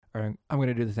Or I'm going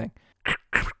to do the thing.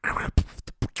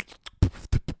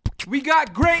 We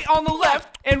got Gray on the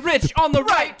left and Rich on the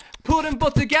right. Put them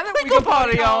both together, we can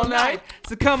party all night.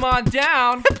 So come on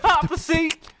down, pop a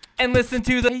seat, and listen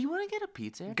to the... Hey, you want to get a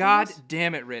pizza? God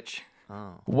damn it, Rich.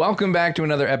 Oh. Welcome back to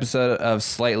another episode of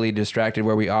Slightly Distracted,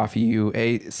 where we offer you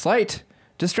a slight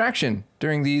distraction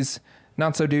during these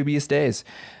not-so-dubious days.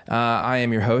 I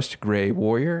am your host, Gray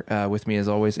Warrior. With me, as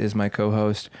always, is my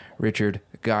co-host, Richard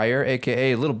Geyer,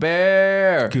 a.k.a. Little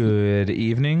Bear. Good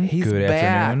evening, He's good back.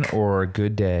 afternoon, or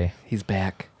good day. He's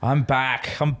back. I'm back,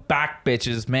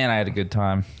 bitches. Man, I had a good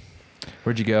time.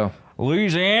 Where'd you go?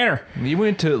 Louisiana. You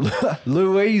went to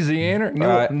Louisiana?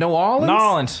 New Orleans?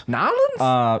 Nolans.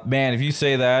 Nolans? Man, if you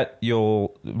say that,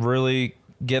 you'll really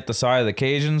get the side of the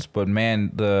Cajuns. But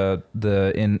man, the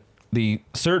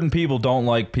certain people don't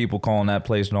like people calling that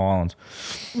place New Orleans.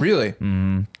 Really?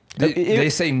 Mm. They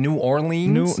say New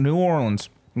Orleans? New Orleans.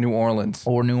 New Orleans.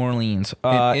 Or New Orleans.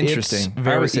 Interesting.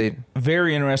 It's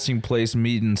very interesting place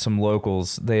meeting some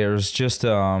locals. There's just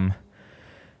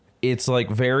it's like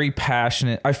very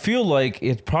passionate. I feel like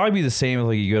it'd probably be the same if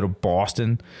like you go to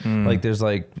Boston, like there's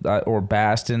like or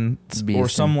Baston or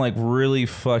some like really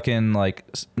fucking like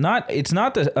it's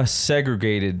not a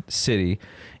segregated city,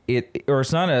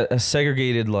 it's not a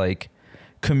segregated like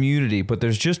community, but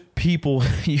there's just people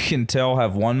you can tell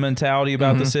have one mentality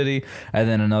about the city, and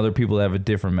then another people that have a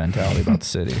different mentality about the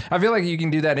city. I feel like you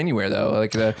can do that anywhere though.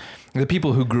 Like the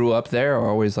people who grew up there are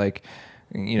always like,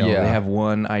 you know, they have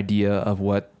one idea of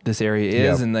what this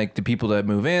area is, and like the people that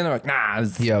move in are like, nah,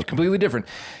 it's completely different.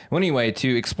 Well, anyway,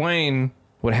 to explain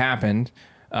what happened,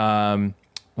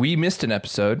 we missed an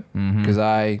episode because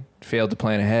I failed to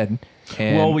plan ahead.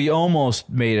 And Well, we almost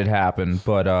made it happen,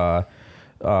 but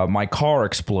my car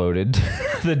exploded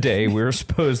the day we were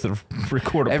supposed to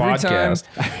record a podcast.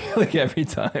 I feel like every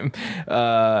time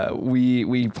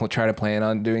we try to plan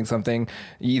on doing something,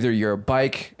 either your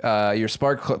bike, your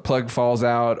spark plug falls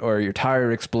out, or your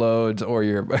tire explodes, or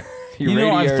your You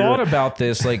know, I've thought about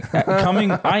this. Like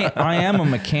I am a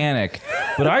mechanic,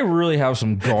 but I really have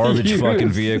some garbage fucking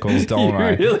vehicles, don't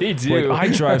I? You really do. Like,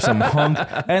 I drive some hunk.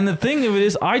 And the thing of it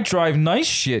is, I drive nice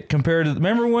shit compared to.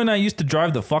 Remember when I used to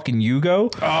drive the fucking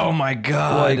Yugo? Oh my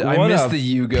god, Like, I miss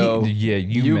the Yugo. Yeah,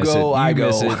 you miss it. You I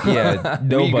miss go. it. Yeah,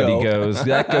 nobody go. goes.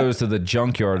 That goes to the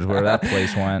junkyards where that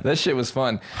place went. That shit was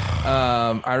fun.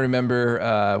 I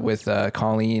remember with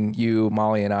Colleen, you,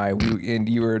 Molly, and I, and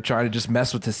you were trying to just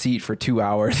mess with the seat for 2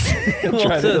 hours.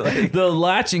 The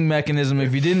latching mechanism,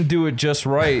 if you didn't do it just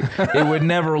right, it would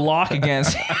never lock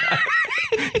against.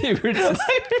 You were just,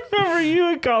 I remember you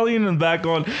and Colleen in the back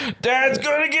going, "Dad's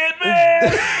gonna get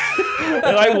mad,"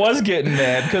 and I was getting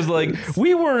mad because like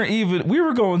we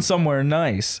were going somewhere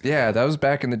nice. yeah, that was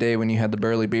back in the day when you had the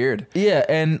burly beard.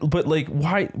 Yeah, but like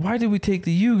why did we take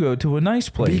the Yugo to a nice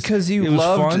place? Because you It was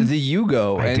loved fun? the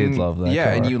Yugo. I did love that Yeah,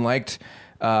 car. and you liked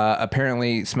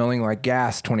apparently smelling like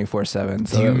gas 24/7.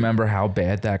 So Do you remember how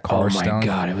bad that car stunk? Oh my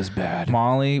god, it was bad.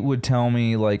 Molly would tell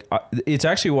me like it's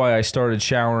actually why I started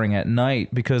showering at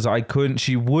night, because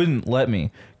she wouldn't let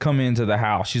me come into the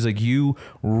house. She's like, "You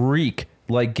reek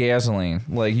like gasoline.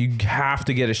 Like you have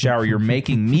to get a shower. You're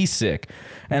making me sick."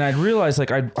 And I'd realize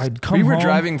like I'd come We were home.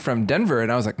 driving from Denver,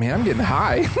 and I was like, "Man, I'm getting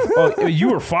high." Oh, you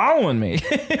were following me.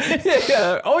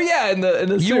 yeah. Oh yeah, in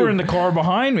the You were in the car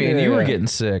behind me, and you were getting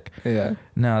sick. Yeah.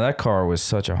 No, that car was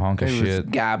such a hunk of It shit.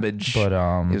 was garbage. But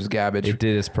it was garbage. It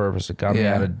did its purpose. It got me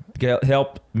Yeah.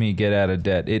 helped me get out of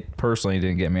debt. It personally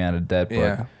didn't get me out of debt,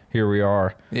 but here we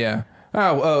are. Yeah.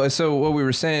 Oh, so what we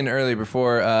were saying earlier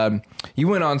before, you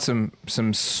went on some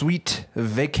sweet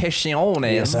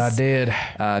vacaciones. Yes, I did.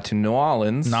 To New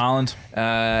Orleans. Nolans.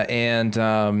 And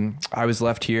I was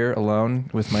left here alone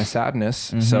with my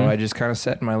sadness, so I just kind of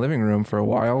sat in my living room for a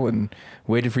while and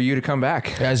waited for you to come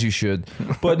back. As you should.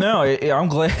 But no, I'm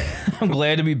glad. I'm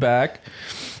glad to be back.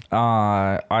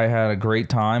 I had a great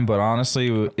time, but honestly,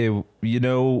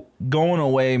 going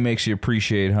away makes you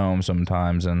appreciate home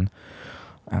sometimes, and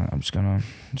I'm just gonna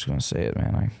say it,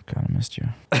 man. I kind of missed you.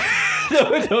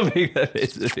 No, don't make that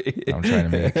face at me. I'm trying to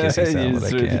make a kissy sound,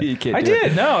 but I can't. I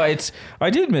did. No, I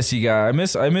did miss you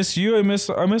guys. I miss you. I miss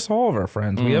all of our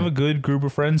friends. We have a good group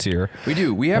of friends here. We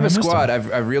do. We have a squad.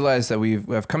 I've realized that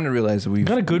I've come to realize that we've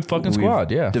got a good fucking squad.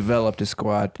 Yeah, developed a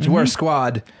squad. We're a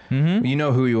squad. You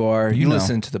know who you are. You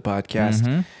listen to the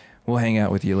podcast. We'll hang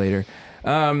out with you later.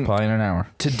 Probably in an hour.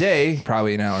 Today,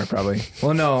 probably an hour, probably.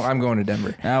 Well, no, I'm going to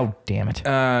Denver. Oh, damn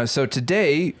it. So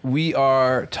today we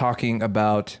are talking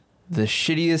about the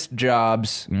shittiest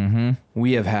jobs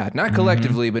we have had, not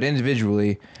collectively, but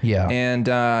individually. Yeah. And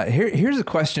here's a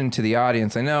question to the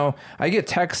audience. I know I get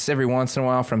texts every once in a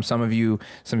while from some of you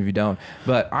don't,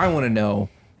 but I want to know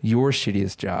your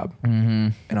shittiest job,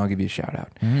 and I'll give you a shout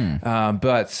out.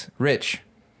 But Rich,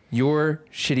 your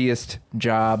shittiest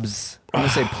jobs, I'm going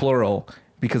to say plural,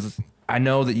 because I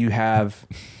know that you have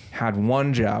had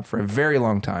one job for a very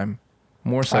long time.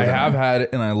 More so I have had it,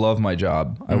 and I love my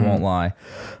job. I won't lie.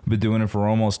 I've been doing it for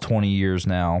almost 20 years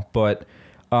now. But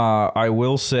I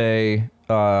will say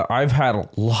I've had a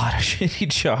lot of shitty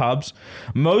jobs.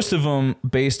 Most of them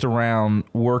based around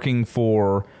working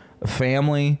for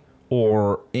family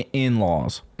or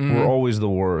in-laws were always the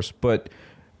worst. But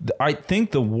I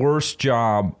think the worst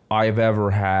job I've ever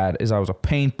had is I was a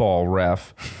paintball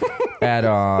ref at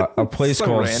a place so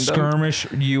called random.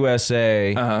 Skirmish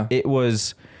USA.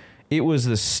 It was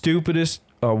the stupidest,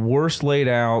 worst laid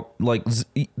out, like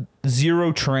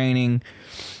zero training.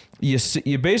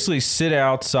 You basically sit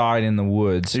outside in the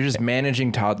woods. So you're just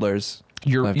managing toddlers.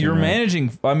 You're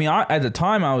managing. I mean, at the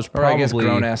time I was probably, or I guess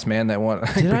grown ass man that want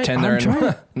to pretend they're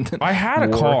in. I had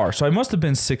a car, so I must have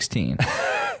been 16.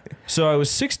 So I was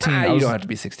 16. You don't have to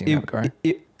be 16 to have a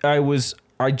car.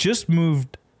 I just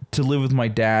moved to live with my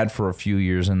dad for a few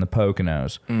years in the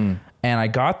Poconos. And I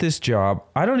got this job.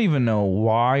 I don't even know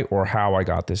why or how I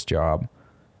got this job.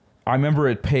 I remember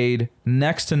it paid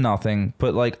next to nothing,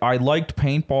 but like I liked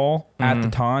paintball at the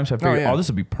time, so I figured, this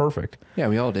would be perfect. Yeah,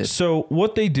 we all did. So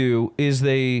what they do is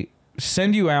they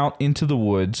send you out into the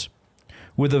woods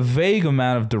with a vague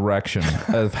amount of direction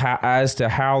as to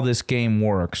how this game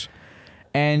works.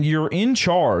 And you're in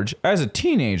charge as a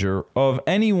teenager of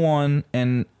anyone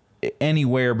and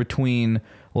anywhere between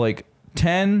like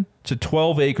 10 to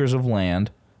 12 acres of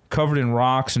land covered in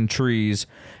rocks and trees,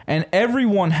 and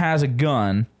everyone has a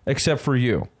gun except for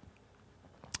you.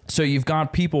 So you've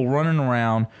got people running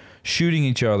around shooting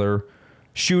each other,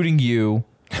 shooting you.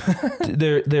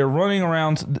 They're running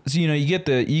around. You know, you get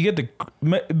the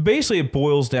basically it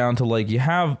boils down to like you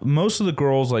have most of the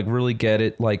girls like really get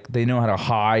it, like they know how to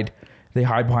hide. They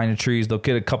hide behind the trees. They'll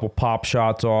get a couple pop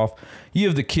shots off. You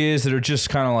have the kids that are just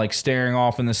kind of like staring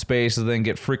off in the space and then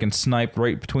get freaking sniped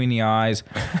right between the eyes.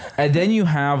 And then you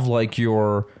have like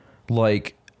your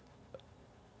like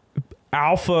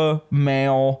alpha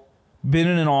male, been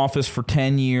in an office for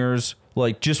 10 years,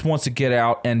 like just wants to get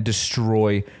out and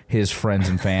destroy his friends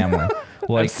and family.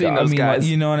 Like, I've seen those guys. Like,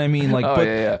 you know what I mean?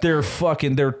 Like, they're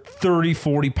 30,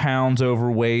 40 pounds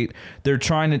overweight. They're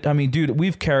trying to, I mean, dude,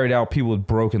 we've carried out people with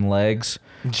broken legs.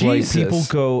 Jesus. Like, people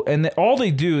go, and all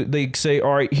they do, they say,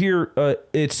 all right, here,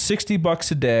 it's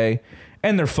 $60 a day.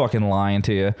 And they're fucking lying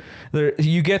to you.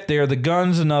 You get there, the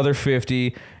gun's another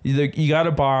 $50. You got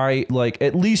to buy like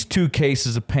at least 2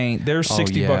 cases of paint. They're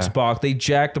 $60 a box. They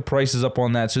jack the prices up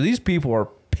on that. So these people are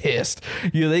pissed.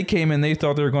 You know, they came in, they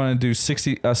thought they were going to do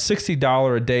a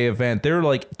 $60 a day event. They're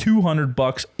like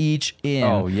 $200 each in.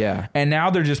 Oh yeah. And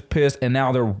now they're just pissed, and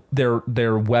now they're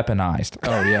weaponized.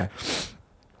 Oh yeah.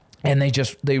 And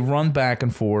they run back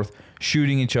and forth,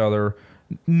 shooting each other.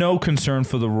 No concern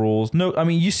for the rules. No, I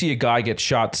mean, you see a guy get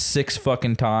shot 6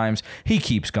 fucking times. He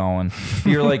keeps going.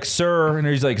 You're like, sir, and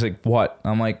he's like, what?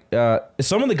 I'm like,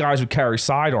 some of the guys would carry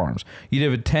sidearms. You'd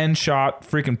have a 10-shot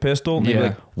freaking pistol, and they'd be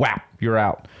like, whap, you're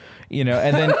out. You know,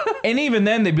 and then, and even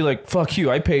then they'd be like, "Fuck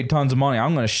you! I paid tons of money.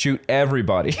 I'm going to shoot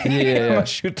everybody." Yeah,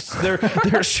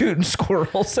 they're shooting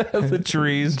squirrels out of the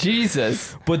trees.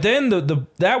 Jesus! But then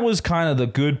that was kind of the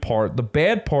good part. The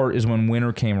bad part is when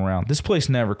winter came around. This place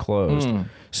never closed.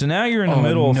 So now you're in the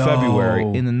middle of February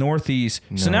in the Northeast.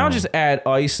 No. So now just add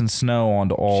ice and snow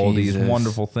onto all of these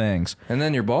wonderful things, and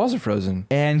then your balls are frozen.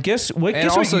 And guess what? And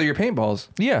also your paintballs.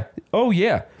 Yeah. Oh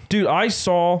yeah, dude. I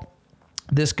saw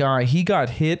this guy. He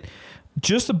got hit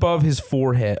just above his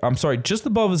forehead. I'm sorry, just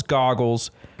above his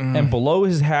goggles and below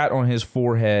his hat on his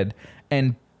forehead.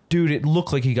 And dude, it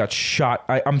looked like he got shot.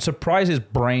 I'm surprised his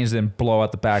brains didn't blow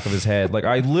out the back of his head. Like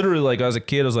I literally, like as a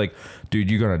kid, I was like,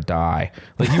 dude, you're gonna die.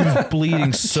 Like he was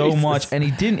bleeding so much, and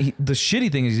he didn't. The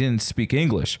shitty thing is he didn't speak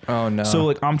English. Oh no. So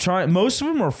like I'm trying. Most of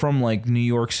them are from like New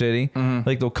York City.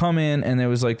 Like they'll come in, and there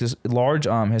was like this large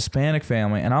Hispanic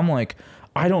family, and I'm like,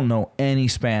 I don't know any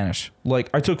Spanish. Like,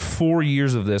 I took 4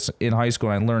 years of this in high school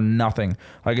and I learned nothing.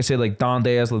 Like I say, like, donde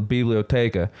es la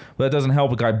biblioteca. But that doesn't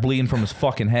help a guy bleeding from his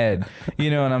fucking head.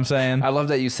 You know what I'm saying? I love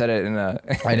that you said it in a...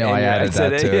 I know, I added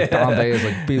that too. Yeah. Donde es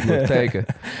la biblioteca.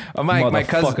 My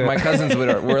cousins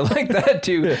were like that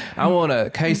too. I want a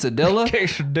quesadilla.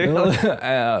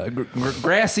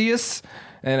 Gracias.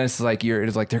 And it's like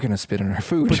they're gonna spit on our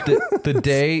food. But the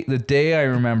day I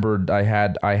remembered I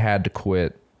had to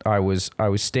quit. I was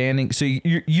standing. So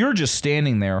you're just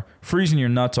standing there, freezing your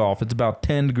nuts off. It's about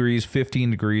 10 degrees,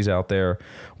 15 degrees out there,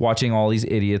 watching all these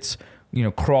idiots,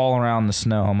 crawl around the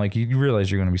snow. I'm like, you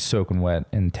realize you're going to be soaking wet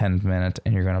in 10 minutes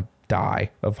and you're going to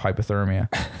die of hypothermia.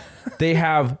 They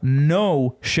have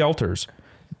no shelters.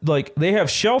 Like, they have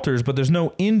shelters, but there's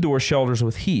no indoor shelters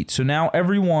with heat. So now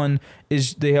everyone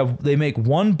they make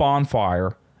one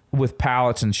bonfire with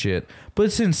pallets and shit, but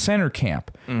it's in center camp.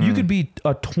 Mm-hmm. You could be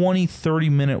a 20,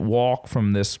 30-minute walk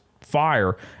from this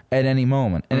fire at any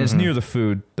moment. And it's near the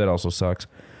food. That also sucks.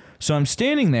 So I'm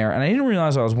standing there, and I didn't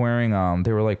realize I was wearing,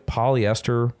 they were like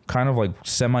polyester, kind of like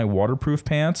semi-waterproof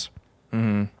pants.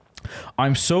 Mm-hmm.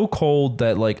 I'm so cold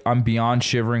that, like, I'm beyond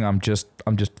shivering. I'm just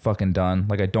fucking done.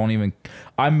 Like,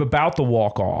 I'm about to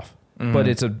walk off, but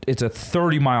it's a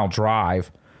 30-mile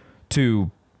drive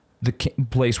to the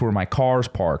place where my car's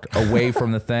parked, away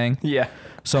from the thing. Yeah.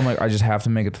 So I'm like, I just have to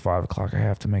make it to 5 o'clock. I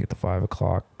have to make it to 5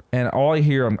 o'clock. And all I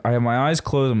hear, I have my eyes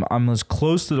closed. I'm as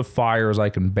close to the fire as I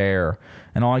can bear.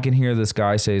 And all I can hear this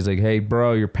guy say is like, hey,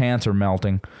 bro, your pants are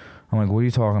melting. I'm like, what are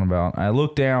you talking about? And I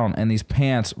look down, and these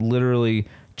pants literally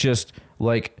just,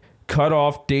 like, cut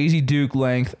off Daisy Duke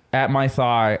length at my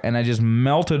thigh, and I just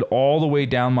melted all the way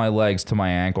down my legs to my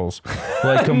ankles,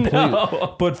 like, completely.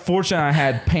 No. But fortunately, I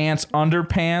had pants under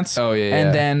pants,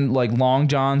 and then like long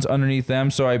johns underneath them.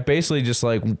 So I basically just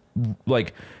like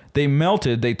they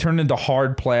melted. They turned into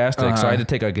hard plastic. So I had to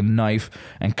take like a knife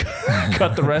and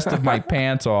cut the rest of my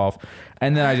pants off.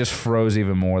 And then I just froze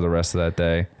even more the rest of that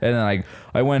day. And then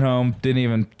I went home, didn't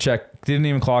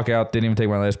even clock out, didn't even take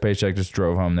my last paycheck, just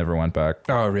drove home, never went back.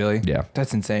 Oh, really? Yeah.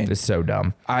 That's insane. It's so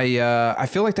dumb. I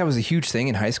feel like that was a huge thing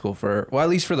in high school at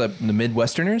least for the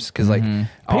Midwesterners, because like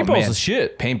paintball's the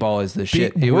shit. Paintball is the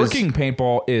shit. Working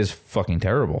paintball is fucking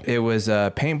terrible. It was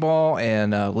paintball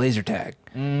and laser tag.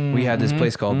 We had this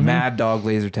place called Mad Dog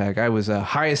Laser Tag. I was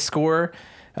highest scorer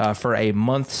for a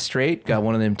month straight. Got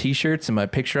one of them T-shirts and my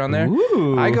picture on there.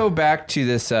 Ooh. I go back to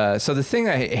this. So the thing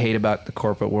I hate about the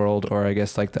corporate world, or I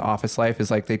guess like the office life, is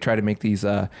like they try to make these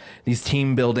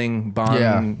team building,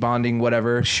 bonding,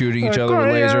 whatever, shooting each other with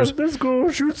lasers. Let's go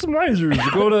shoot some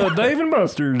lasers. Go to Dave and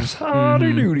Buster's.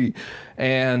 Howdy doody.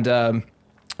 And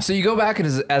so you go back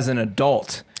as an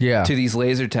adult to these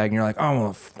laser tag, and you're like,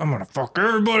 I'm gonna fuck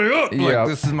everybody up. Like,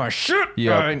 this is my shit.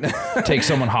 Yeah. Take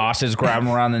someone hostage, grab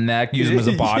them around the neck, use them as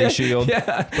a body shield.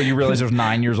 Yeah. But you realize they're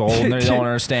 9 years old and they don't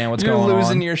understand what's going on. You're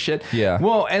losing your shit. Yeah.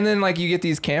 Well, and then like you get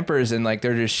these campers and like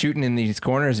they're just shooting in these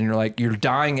corners, and you're like, you're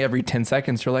dying every 10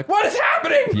 seconds. You're like, what is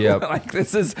happening? Yeah. Like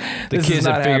the kids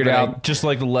have figured out just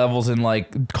like the levels in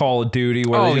like Call of Duty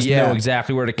where they just know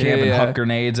exactly where to camp and huck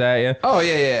grenades at you. Oh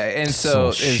yeah. And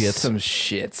so it's some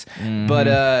shits.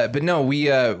 But no, we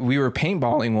were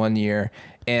paintballing one year,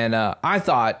 and I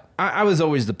thought I was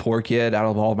always the poor kid out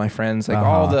of all of my friends. Like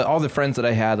all the friends that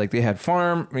I had, like they had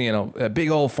big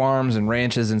old farms and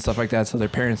ranches and stuff like that. So their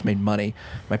parents made money.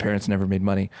 My parents never made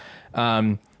money.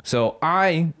 So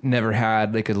I never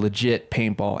had like a legit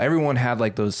paintball. Everyone had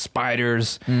like those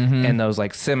spiders and those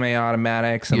like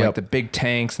semi-automatics and like the big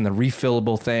tanks and the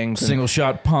refillable things. Single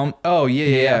shot pump. Oh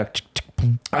yeah.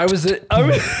 That was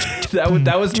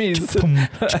me.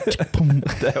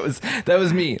 that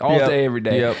was me all day, every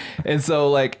day. Yep. And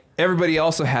so like everybody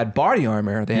also had body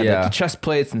armor. They had like the chest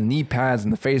plates and the knee pads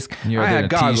and the face. I had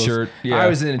goggles. T-shirt. Yeah. I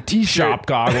was in a T-shirt. Shop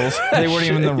goggles. They weren't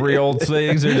even the real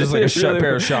things. They're just like a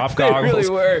pair of shop goggles. They really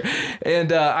were.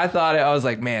 And I was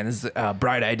like, man, this is a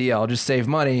bright idea. I'll just save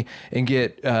money and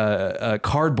get a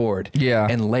cardboard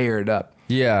and layer it up.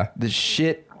 Yeah. The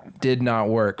shit did not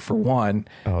work, for one.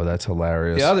 Oh, that's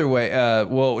hilarious. The other way,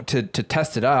 to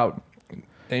test it out,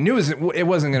 I knew it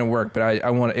wasn't going to work, but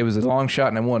it was a long shot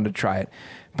and I wanted to try it.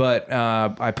 But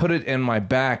I put it in my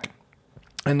back,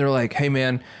 and they're like, "Hey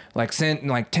man, like stand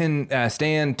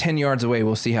 10 yards away.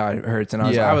 We'll see how it hurts." And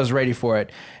I was ready for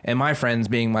it. And my friends,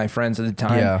 being my friends at the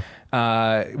time,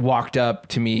 walked up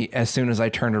to me as soon as I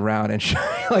turned around and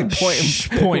like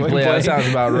point blank. That sounds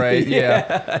about right.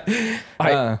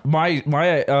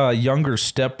 My younger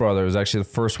stepbrother was actually the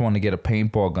first one to get a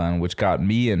paintball gun, which got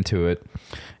me into it.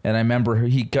 And I remember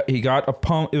he got a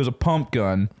pump. It was a pump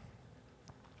gun,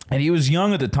 and he was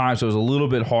young at the time, so it was a little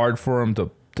bit hard for him to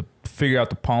figure out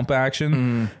the pump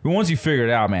action. But once he figured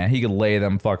it out, man, he could lay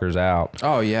them fuckers out.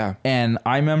 Oh yeah. And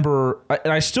I remember,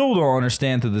 and I still don't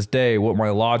understand to this day what my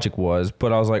logic was,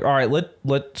 but I was like, all right,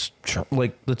 let's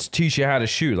teach you how to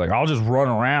shoot. Like, I'll just run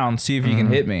around, see if you can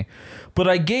hit me. But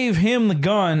I gave him the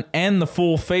gun and the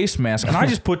full face mask, and I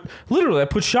just put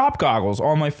shop goggles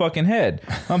on my fucking head.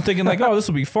 I'm thinking like, oh, this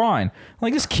will be fine.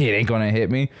 Like, this kid ain't gonna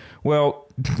hit me. Well,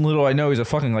 little I know, he's a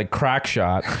fucking like crack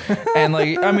shot, and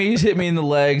like, I mean, he's hit me in the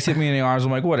legs, hit me in the arms.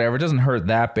 I'm like, whatever, it doesn't hurt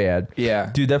that bad. Yeah.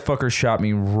 Dude, that fucker shot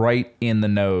me right in the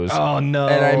nose. Oh no.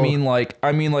 And I mean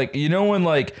like you know when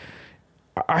like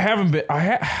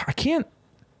I can't.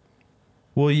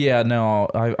 Well, yeah, no,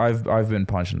 I've been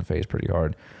punched in the face pretty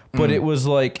hard. But it was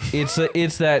like it's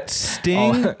that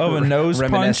sting of a nose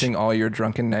reminiscing punch. all your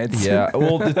drunken nights. Yeah.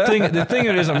 Well, the thing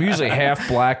it is, I'm usually half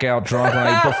blackout drunk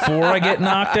before I get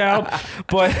knocked out.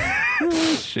 But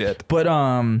shit. But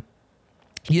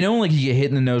you know, like you get hit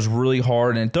in the nose really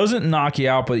hard and it doesn't knock you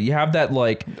out, but you have that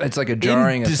like it's like a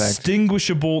jarring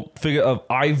indistinguishable figure of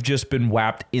I've just been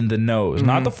whapped in the nose,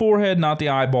 not the forehead, not the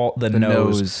eyeball, the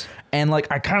nose. And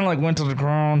like I kind of like went to the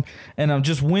ground and I'm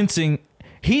just wincing.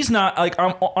 He's not like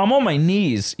I'm on my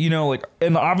knees, you know, like,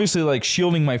 and obviously like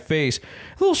shielding my face.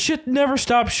 Little shit never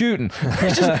stopped shooting.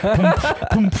 It's just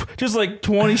just like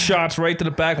 20 shots right to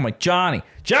the back. I'm like, Johnny,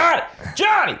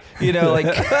 you know, like,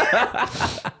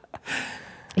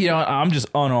 you know, I'm just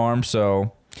unarmed.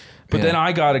 So, but then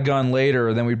I got a gun later.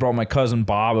 And then we brought my cousin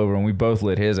Bob over and we both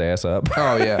lit his ass up.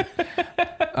 Oh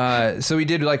yeah. So we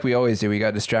did like we always do. We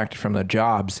got distracted from the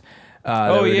jobs.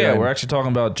 We're actually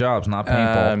talking about jobs, not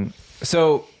paintball.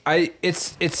 So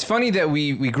it's funny that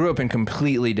we grew up in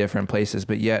completely different places,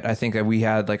 but yet I think that we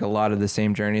had like a lot of the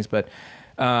same journeys. But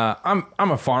I'm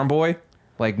a farm boy.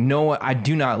 Like I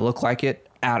do not look like it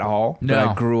at all. No. But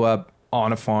I grew up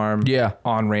on a farm. Yeah.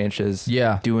 On ranches.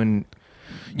 Yeah. Doing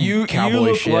cowboy you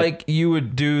look shit. Like you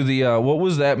would do the what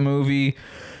was that movie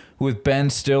with Ben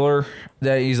Stiller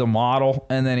that he's a model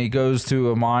and then he goes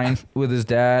to a mine with his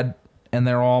dad and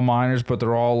they're all miners but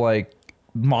they're all like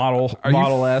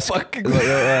model-esque. Fucking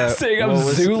saying I'm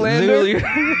Zoolander?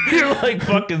 You're like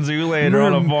fucking Zoolander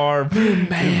on a farm.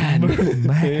 Man.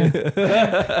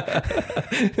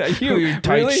 Your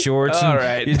tight shorts all and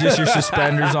right. just your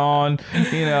suspenders on,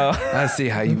 you know. I see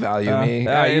how you value me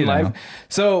in life.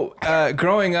 So,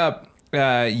 growing up,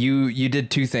 you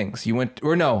did two things.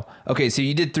 So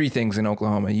you did three things in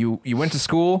Oklahoma. You went to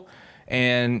school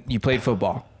and you played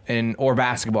football or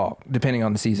basketball, depending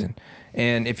on the season.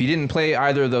 And if you didn't play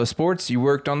either of those sports, you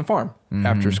worked on the farm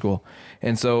after school.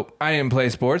 And so I didn't play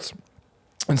sports.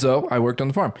 And so I worked on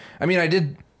the farm. I mean, I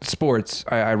did sports.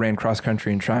 I ran cross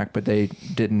country and track, but they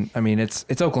didn't. I mean, it's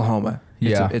Oklahoma.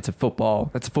 Yeah. It's a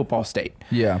football state.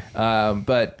 Yeah.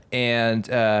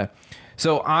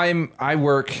 So I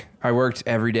worked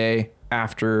every day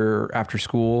after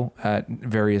school at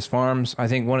various farms. I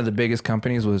think one of the biggest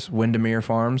companies was Windermere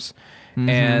Farms.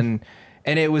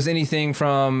 And it was anything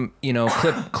from, you know,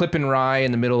 clipping rye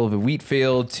in the middle of a wheat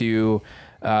field to,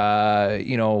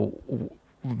 you know,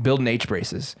 building H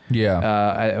braces.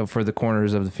 Yeah. For the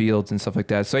corners of the fields and stuff like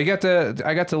that. So I got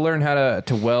to learn how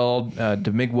to weld,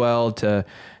 to MIG weld, to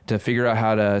figure out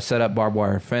how to set up barbed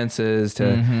wire fences,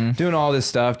 to doing all this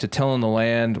stuff, to tilling the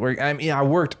land. I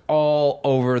worked all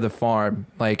over the farm,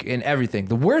 like in everything.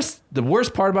 The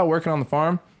worst part about working on the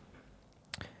farm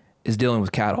is dealing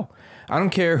with cattle. I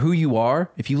don't care who you are.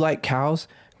 If you like cows,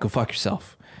 go fuck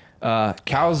yourself.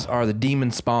 Cows are the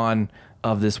demon spawn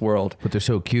of this world. But they're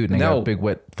so cute and they got big,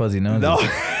 wet, fuzzy noses. No,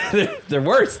 they're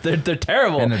worse. They're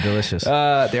terrible. And they're delicious.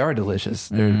 They are delicious.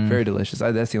 They're very delicious.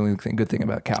 That's the only good thing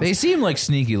about cows. They seem like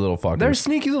sneaky little fuckers. They're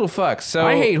sneaky little fucks. So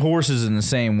I hate horses in the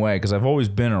same way because I've always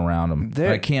been around them.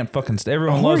 I can't fucking...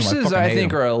 Everyone loves them. Horses, I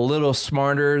think, are a little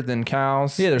smarter than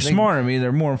cows. Yeah, they're smarter than me.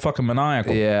 They're more fucking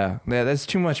maniacal. Yeah, that's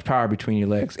too much power between your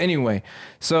legs. Anyway,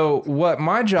 so what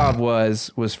my job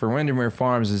was for Windermere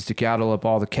Farms is to cattle up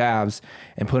all the calves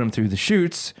and put them through the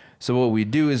chutes. So what we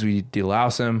do is we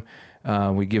delouse them,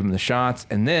 we give them the shots,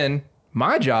 and then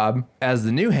my job as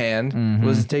the new hand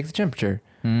was to take the temperature.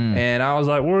 And I was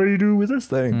like, what do you do with this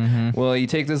thing? Well, you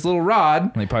take this little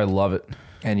rod. They probably love it.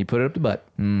 And you put it up the butt.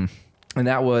 And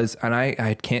that was, and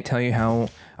I can't tell you how,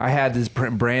 I had this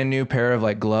brand new pair of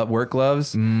like work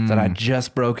gloves that I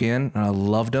just broke in, and I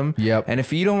loved them. Yep. And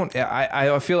if you don't,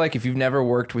 I feel like if you've never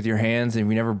worked with your hands and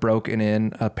you've never broken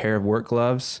in a pair of work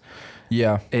gloves,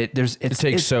 yeah, it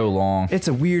takes so long. It's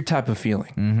a weird type of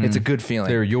feeling. It's a good feeling.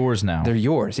 They're yours now. They're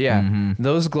yours. Yeah.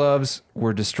 Those gloves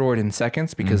were destroyed in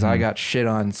seconds because I got shit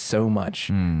on so much.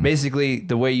 Basically,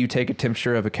 the way you take a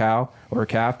temperature of a cow or a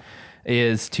calf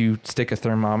is to stick a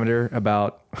thermometer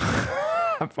about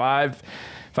 5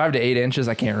 to 8 inches.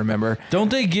 I can't remember. Don't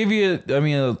they give you? I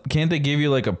mean, can't they give you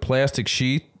like a plastic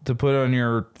sheath to put on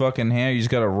your fucking hand. You just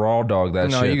got to raw dog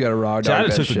that shit. No, you got to raw dog I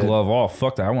that just took the glove off.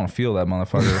 Fuck that. I want to feel that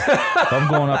motherfucker. If I'm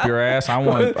going up your ass, I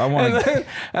want to.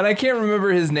 And I can't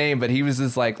remember his name, but he was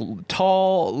this like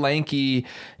tall, lanky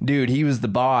dude. He was the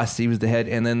boss. He was the head.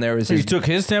 And then there was You took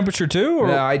his temperature too? Or?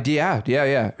 Yeah.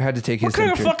 I had to take his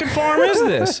temperature. What kind of fucking farm is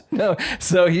this? No.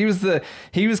 So he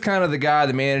was kind of the guy,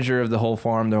 the manager of the whole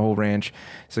farm, the whole ranch.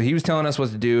 So he was telling us what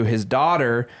to do. His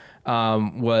daughter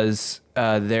was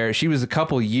there. She was a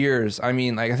couple years. I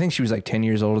mean, like I think she was like 10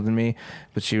 years older than me,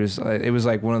 but she was. It was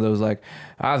like one of those like,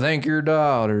 I think your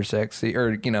daughter's sexy,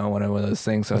 or one of those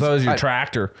things. So I thought it was your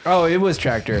tractor. Oh, it was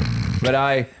tractor,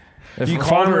 but you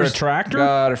called her a tractor?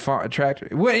 God, a tractor.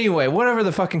 Well, anyway, whatever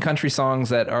the fucking country songs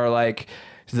that are like.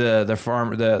 The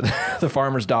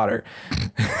farmer's daughter.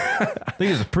 I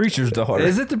think it's the preacher's daughter.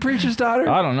 Is it the preacher's daughter?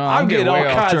 I don't know. I'm getting all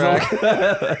kinds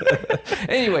of.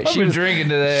 Anyway, she was drinking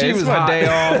today. She was my day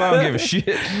off. I don't give a shit.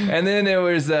 And then there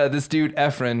was this dude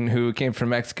Efren who came from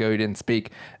Mexico. He didn't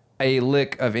speak a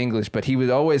lick of English, but he would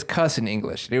always cuss in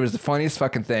English. It was the funniest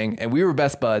fucking thing, and we were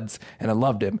best buds, and I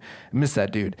loved him. I miss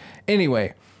that dude.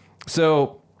 Anyway,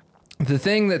 so. The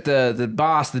thing that the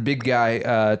boss, the big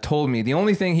guy, told me, the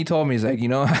only thing he told me is like,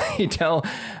 how you tell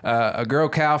a girl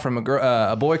cow from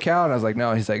a boy cow? And I was like,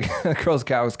 no. He's like, a girl's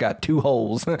cow's got 2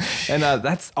 holes. And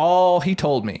that's all he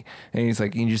told me. And he's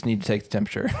like, you just need to take the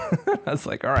temperature. I was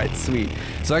like, all right, sweet.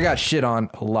 So I got shit on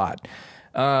a lot.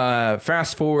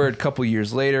 Fast forward a couple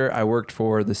years later, I worked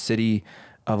for the city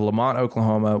of Lamont,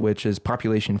 Oklahoma, which is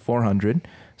population 400.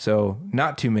 So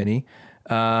not too many.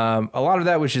 A lot of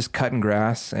that was just cutting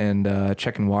grass and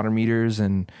checking water meters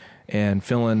and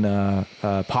filling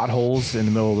potholes in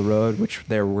the middle of the road, which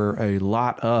there were a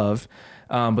lot of.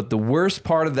 But the worst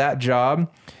part of that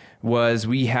job was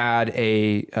we had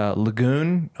a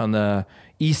lagoon on the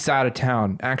east side of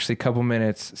town, actually a couple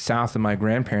minutes south of my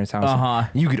grandparents' house. Uh-huh.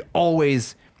 You could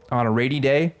always, on a rainy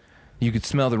day, you could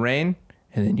smell the rain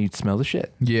and then you'd smell the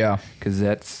shit. Yeah. Because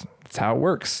that's how it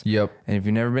works. Yep. And if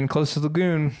you've never been close to the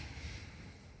lagoon...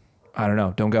 I don't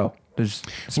know. Don't go.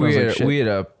 We had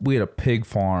a pig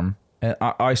farm, and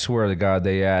I swear to God,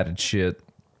 they added shit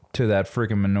to that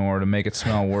freaking manure to make it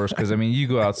smell worse. Because I mean, you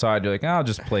go outside, you're like, I'll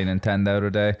just play Nintendo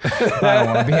today. I don't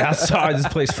want to be outside. This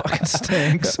place fucking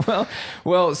stinks.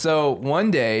 Well. So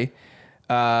one day,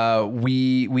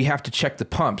 we have to check the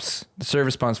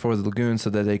service pumps for the lagoon, so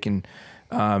that they can.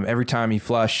 Every time you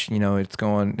flush,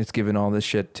 it's giving all this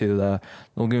shit to the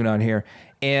lagoon on here.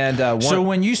 And so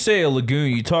when you say a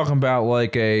lagoon, you talking about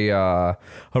like a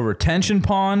retention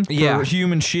pond for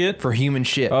human shit? For human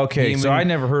shit. Okay, so I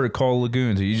never heard it called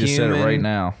lagoon. So you just said it right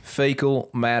now. Fecal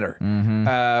matter.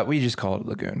 Mm-hmm. We just call it a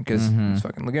lagoon because it's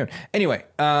fucking lagoon. Anyway,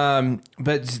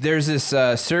 but there's this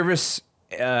service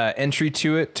entry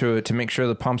to it to make sure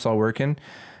the pump's all working.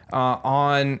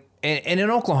 And in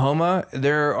Oklahoma,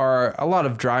 there are a lot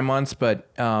of dry months,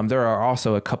 but there are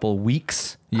also a couple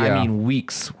weeks. Yeah. I mean,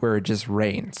 weeks where it just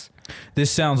rains.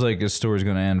 This sounds like this story's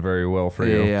going to end very well for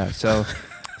you. Yeah.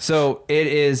 So it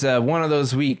is one of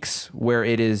those weeks where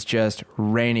it is just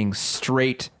raining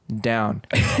straight down.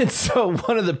 And so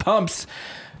one of the pumps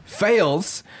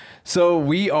fails. So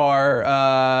we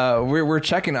are we're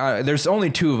checking. There's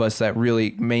only 2 of us that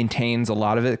really maintains a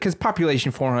lot of it because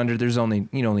population 400.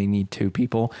 You only need 2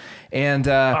 people, and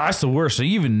that's the worst. So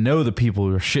you even know the people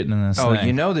who are shitting in this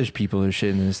thing. Oh, there's people who are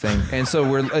shitting in this thing, and so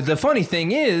we're. The funny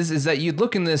thing is that you'd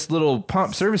look in this little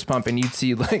service pump, and you'd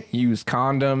see like used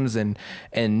condoms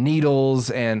and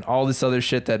needles and all this other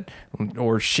shit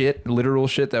literal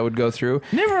shit that would go through.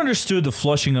 Never understood the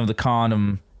flushing of the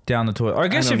condom down the toilet. I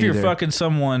guess if you're fucking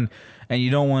someone and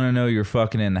you don't want to know you're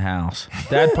fucking in the house,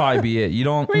 that'd probably be it. You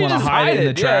don't want to hide it in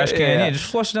the trash can. Yeah, just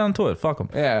flush it down the toilet. Fuck them.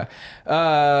 Yeah.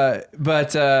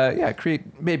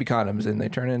 Create baby condoms and they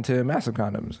turn into massive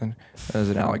condoms. And that was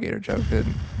an alligator joke that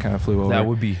kind of flew over. That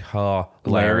would be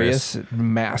hilarious.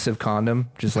 Massive condom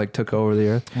just like took over the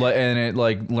earth. And it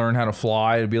like learned how to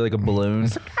fly. It'd be like a balloon.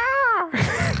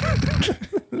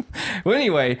 Well,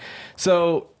 anyway,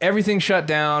 so everything shut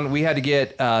down. We had to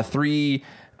get 3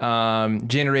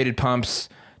 generated pumps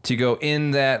to go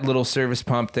in that little service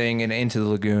pump thing and into the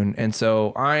lagoon. And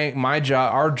so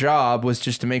our job was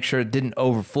just to make sure it didn't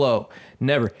overflow.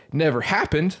 Never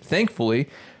happened, thankfully.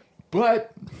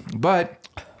 But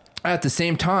at the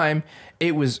same time,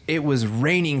 it was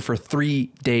raining for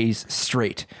 3 days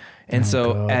straight. And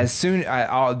as soon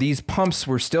these pumps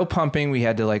were still pumping, we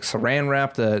had to like saran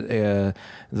wrap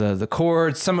the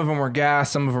cords. Some of them were gas,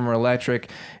 some of them were electric.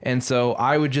 And so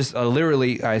I would just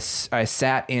I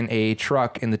sat in a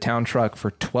truck, in the town truck,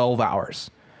 for 12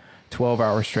 hours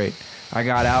straight. I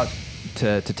got out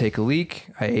to take a leak.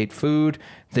 I ate food.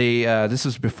 This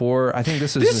was before. I think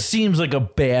this seems like a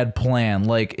bad plan.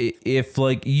 Like if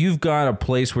like you've got a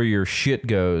place where your shit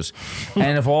goes,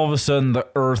 and if all of a sudden the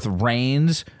earth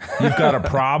rains, you've got a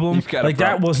problem.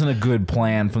 That wasn't a good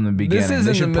plan from the beginning. This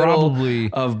is in the middle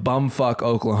of bumfuck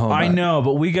Oklahoma. I know,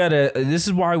 but we gotta. This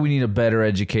is why we need a better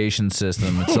education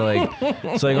system. It's like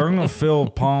we're gonna fill a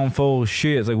palm full of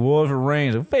shit. It's like, what if it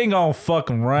rains? It ain't gonna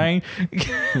fucking rain.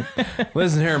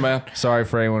 Listen here, man. Sorry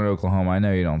for anyone in Oklahoma. I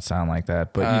know you don't sound like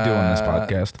that, but you do on this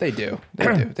podcast. They do.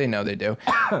 They know they do.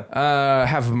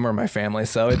 Half of them are my family,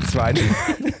 so it's fine.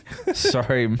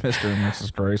 Sorry, Mr. and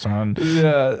Mrs. Grayson.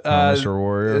 Yeah, Mr.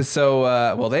 Warrior. So,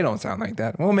 well, they don't sound like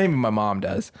that. Well, maybe my mom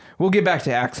does. We'll get back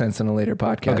to accents in a later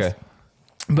podcast. Okay.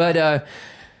 But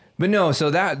no.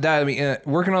 So that I mean,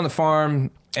 working on the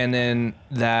farm and then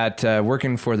that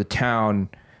working for the town,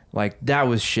 like that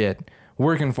was shit.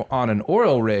 Working on an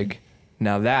oil rig,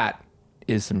 now that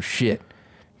is some shit.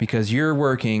 Because you're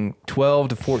working 12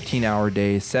 to 14 hour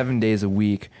days, 7 days a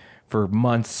week for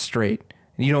months straight.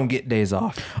 And you don't get days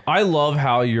off. I love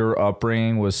how your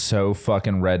upbringing was so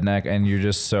fucking redneck and you're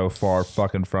just so far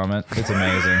fucking from it. It's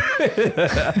amazing.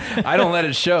 I don't let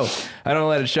it show.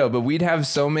 But we'd have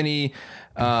so many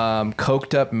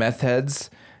coked up meth heads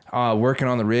working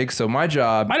on the rig. So my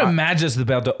job... I'd imagine it's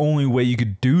about the only way you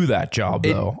could do that job,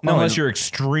 though. Unless you're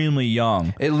extremely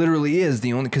young. It literally is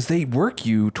the only... Because they work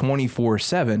you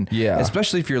 24/7. Yeah.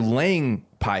 Especially if you're laying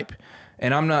pipe.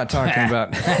 And I'm not talking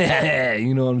about...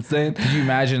 You know what I'm saying? Could you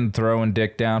imagine throwing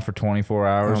dick down for 24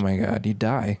 hours? Oh, my God. You'd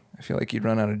die. I feel like you'd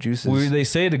run out of juices. They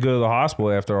say to go to the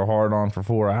hospital after a hard on for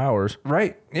 4 hours.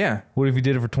 Right. Yeah. What if you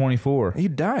did it for 24?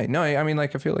 You'd die. No, I mean,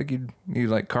 like, I feel like you'd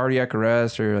like cardiac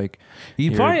arrest or like...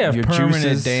 You'd probably have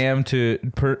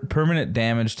permanent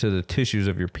damage to the tissues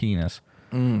of your penis.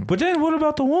 But then what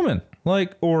about the woman?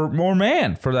 Like, or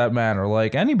man, for that matter.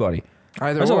 Like, anybody.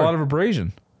 There's a lot of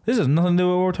abrasion. This has nothing to do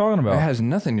with what we're talking about. It has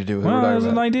nothing to do with what we're talking about. That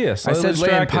was an idea. I said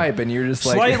laying pipe, and you're just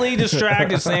like... Slightly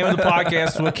distracted. Same with the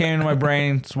podcast. What came to my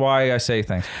brain. It's why I say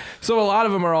things. So a lot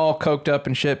of them are all coked up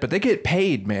and shit, but they get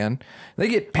paid, man. They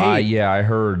get paid. Yeah, I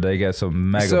heard they get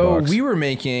some mega bucks. So we were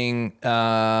making,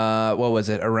 what was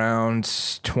it, around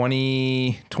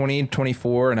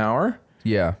 24 an hour?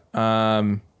 Yeah.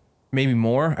 Maybe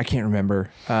more. I can't remember.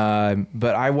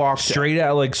 But I walked straight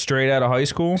out of high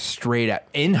school.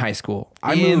 In high school.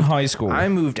 I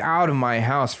moved out of my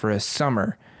house for a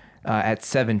summer at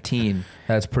 17.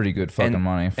 That's pretty good fucking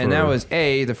money. And that was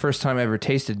the first time I ever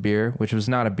tasted beer, which was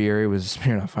not a beer. It was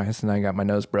Smirnoff Ice, and I got my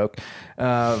nose broke.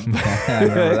 I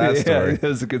remember that story. Yeah, it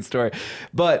was a good story.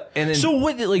 So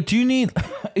what? Like, do you need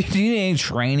any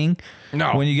training?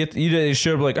 No. When you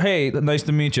show up like, hey, nice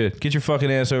to meet you. Get your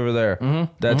fucking ass over there.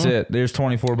 Mm-hmm. That's it. There's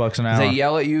 $24 an hour. They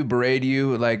yell at you, berate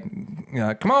you, like,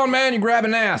 come on, man, you're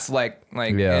grabbing ass, like,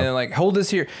 and like, hold this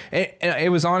here. And it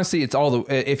was honestly, it's all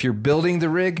if you're building the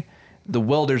rig, the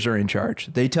welders are in charge.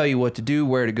 They tell you what to do,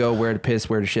 where to go, where to piss,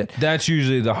 where to shit. That's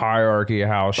usually the hierarchy of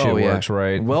how shit works,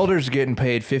 right? Welders are getting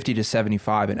paid $50 to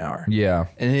 $75 an hour. Yeah.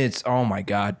 And it's, oh my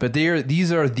God. But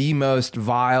these are the most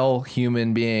vile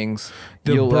human beings.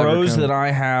 The bros that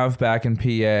I have back in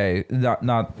PA,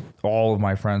 not all of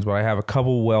my friends, but I have a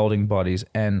couple welding buddies,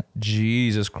 and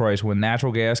Jesus Christ, when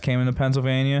natural gas came into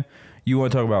Pennsylvania, you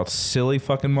want to talk about silly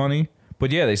fucking money? But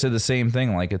yeah, they said the same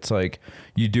thing. Like, it's like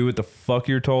you do what the fuck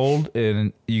you're told,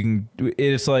 and you can.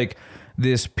 It's like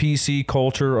this PC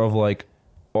culture of like,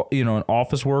 an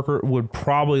office worker would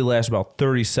probably last about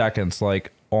 30 seconds,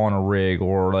 like on a rig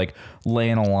or like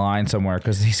laying a line somewhere,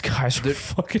 because these guys are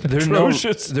fucking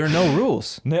atrocious. There are no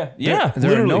rules. Yeah,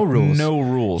 there are no rules. No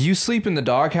rules. You sleep in the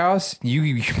doghouse,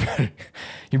 you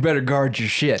better guard your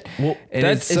shit. Well, and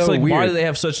it's so like, weird. Why do they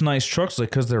have such nice trucks? Like,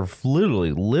 because they're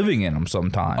literally living in them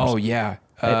sometimes. Oh yeah.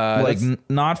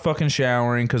 Not fucking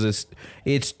showering because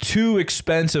it's too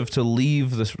expensive to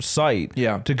leave the site.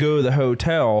 Yeah. To go to the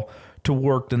hotel to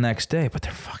work the next day, but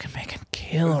they're fucking making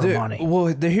killer money. Well,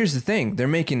 here's the thing: they're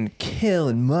making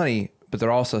killing money, but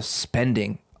they're also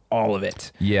spending all of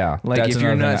it. Yeah, like if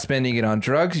you're not spending it on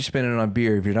drugs, you're spending it on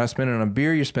beer. If you're not spending it on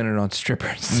beer, you're spending it on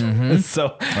strippers. Mm-hmm.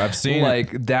 So I've seen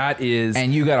that is,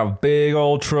 and you got a big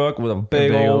old truck with a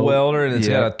big old welder, and it's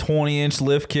got a 20-inch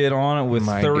lift kit on it with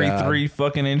 33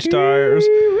 fucking inch tires.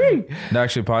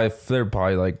 Actually, they're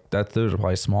probably like that. Those are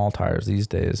probably small tires these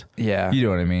days. Yeah, you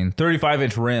know what I mean.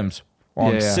 35-inch rims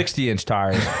on 60-inch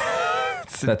tires.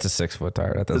 That's a 6-foot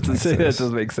tire. That doesn't make sense. That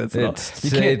doesn't make sense at all.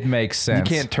 It makes sense.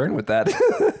 You can't turn with that.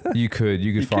 You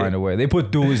could find a way. They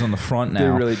put dualies on the front now. They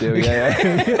really do.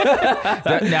 Yeah.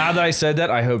 Now that I said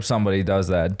that, I hope somebody does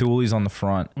that. Dualies on the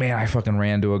front. Man, I fucking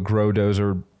ran to a grow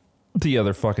dozer the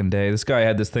other fucking day. This guy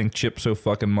had this thing chipped so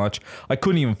fucking much, I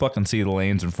couldn't even fucking see the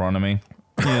lanes in front of me.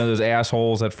 You know, those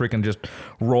assholes that freaking just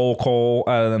roll coal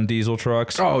out of them diesel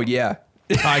trucks. Oh, yeah.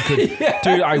 I could,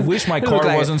 dude. I wish my car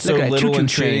wasn't so little and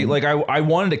shitty. Like I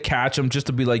wanted to catch them just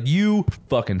to be like, you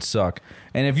fucking suck.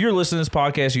 And if you're listening to this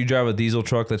podcast, you drive a diesel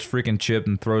truck that's freaking chipped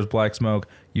and throws black smoke,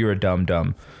 you're a dumb.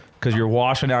 Because you're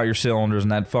washing out your cylinders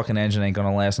and that fucking engine ain't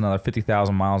gonna last another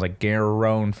 50,000 miles. I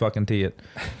guarantee fucking to it.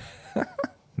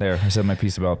 There, I said my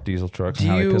piece about diesel trucks and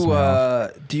how they piss me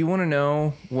off. Do you want to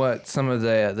know what some of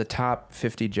the top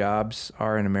 50 jobs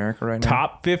are in America right now?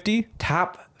 Top 50?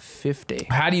 Top 50.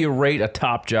 How do you rate a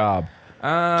top job?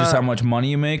 Just how much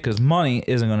money you make? Because money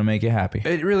isn't going to make you happy.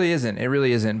 It really isn't. It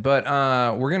really isn't. But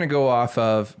we're going to go off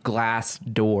of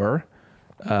Glassdoor.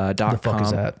 The fuck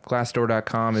is that?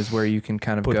 Glassdoor.com is where you can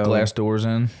kind of put go. Put glass doors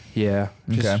in? Yeah.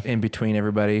 Just in between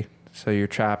everybody. So you're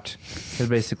trapped. It's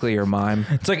basically your mime.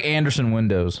 It's like Anderson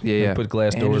Windows. Yeah. They put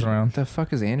glass doors around. What the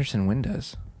fuck is Anderson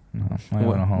Windows? No, I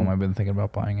own a home. I've been thinking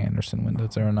about buying Anderson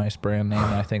Windows. They're a nice brand name,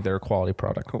 and I think they're a quality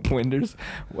product. Windows?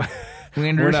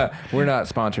 We're not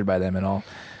sponsored by them at all.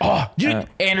 Oh,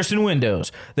 Anderson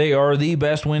Windows. They are the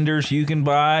best windows you can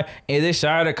buy either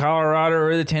side of Colorado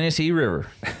or the Tennessee River.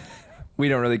 We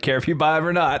don't really care if you buy them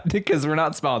or not because we're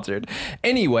not sponsored.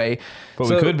 Anyway. But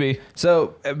we could be.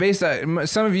 So, based on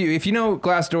some of you, if you know what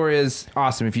Glassdoor is,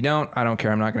 awesome. If you don't, I don't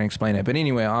care. I'm not going to explain it. But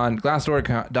anyway, on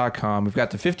Glassdoor.com, we've got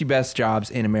the 50 best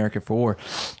jobs in America for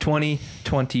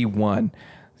 2021.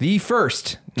 The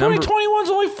first. 2021's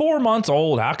only 4 months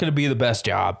old. How could it be the best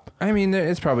job? I mean,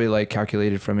 it's probably like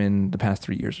calculated from in the past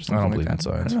 3 years or something. I don't like believe that. in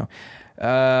science. I don't know.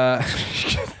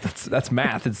 That's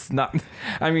math. It's not.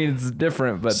 I mean, it's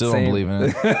different, but still don't believe in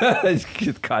it.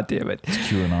 God damn it! It's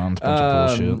QAnon. It's a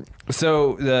bunch of bullshit.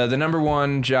 So the number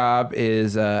one job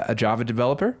is a Java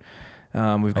developer.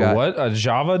 We've got a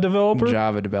Java developer.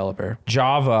 Java developer.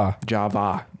 Java.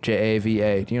 Java. Do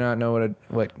you not know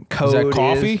what code is? Is that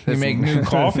coffee? You make new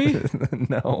coffee?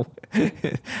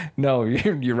 No.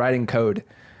 You're writing code.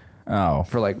 Oh,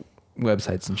 for like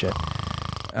websites and shit.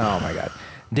 Oh my god.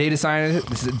 Data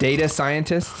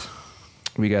scientist.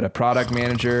 We got a product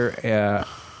manager,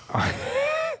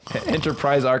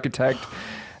 enterprise architect,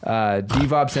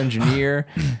 DevOps engineer,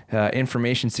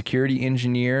 information security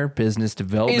engineer, business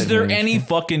development. Is there any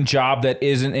fucking job that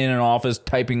isn't in an office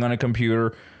typing on a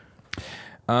computer?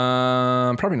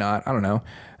 Probably not. I don't know.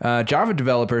 Java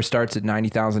developer starts at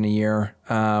 $90,000 a year.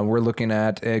 We're looking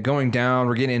at going down.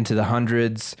 We're getting into the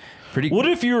hundreds. What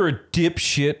if you're a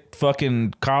dipshit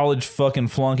fucking college fucking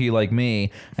flunky like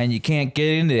me and you can't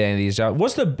get into any of these jobs?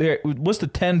 What's the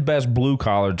 10 best blue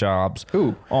collar jobs?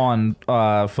 Ooh. On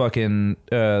fucking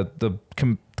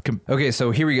Okay,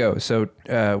 so here we go. So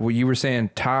you were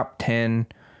saying top 10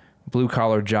 blue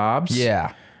collar jobs?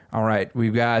 Yeah. All right.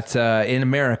 We've got in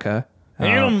America.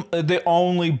 The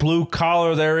only blue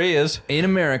collar there is. In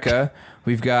America,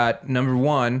 we've got number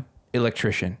one,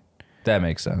 electrician. That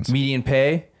makes sense. Median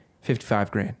pay,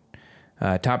 $55,000.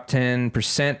 Top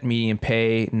 10% median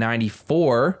pay,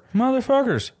 94.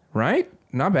 Motherfuckers. Right?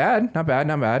 Not bad. I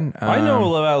know a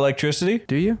little about electricity.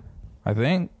 Do you? I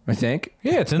think.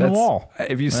 Yeah, it's in the wall.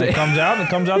 If you say it comes out,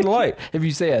 the light. If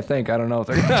you say I think, I don't know if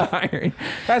they're gonna hire you.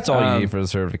 That's all you need for the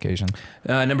certification.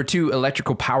 Number two,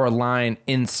 electrical power line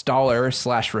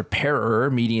installer /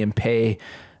 repairer, median pay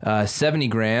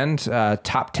 $70,000.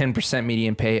 Top 10%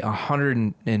 median pay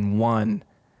 $101,000.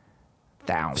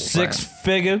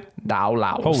 6-figure.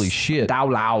 $1,000. Holy shit.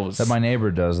 $1,000. That my neighbor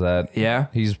does that. Yeah.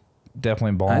 He's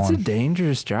definitely balling. That's a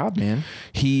dangerous job, man.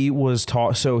 He was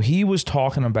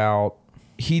talking about,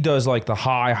 he does like the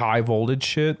high voltage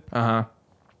shit. Uh-huh.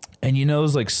 And you know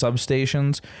those like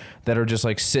substations that are just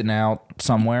like sitting out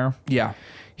somewhere? Yeah.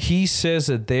 He says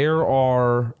that there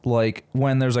are like,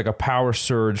 when there's like a power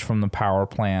surge from the power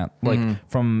plant, like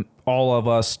from all of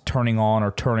us turning on or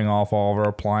turning off all of our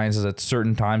appliances at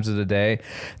certain times of the day,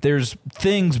 there's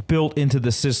things built into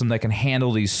the system that can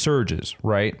handle these surges,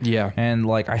 right? Yeah. And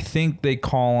like, I think they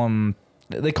call them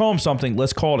something,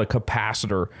 let's call it a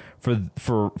capacitor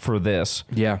for this.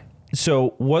 Yeah.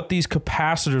 So what these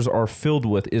capacitors are filled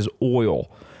with is oil.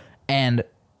 And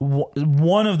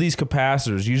one of these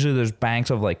capacitors, usually there's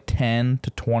banks of like 10 to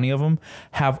 20 of them,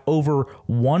 have over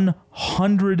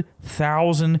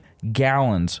 100,000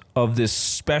 gallons of this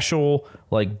special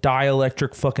like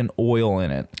dielectric fucking oil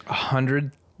in it.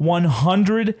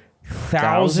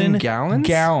 100,000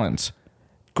 gallons.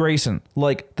 Grayson,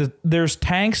 like there's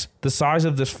tanks the size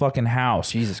of this fucking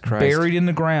house. Jesus Christ. Buried in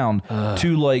the ground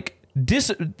to like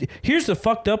here's the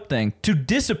fucked up thing, to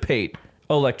dissipate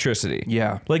electricity.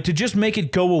 Yeah. Like to just make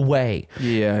it go away.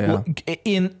 Yeah.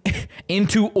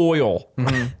 Into oil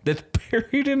that's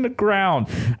buried in the ground.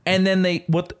 And then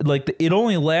it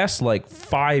only lasts like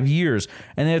 5 years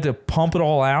and they have to pump it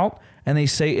all out. And they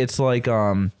say it's like,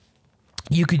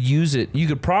 you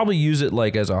could probably use it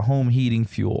like as a home heating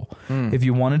fuel if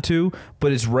you wanted to,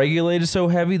 but it's regulated so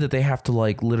heavy that they have to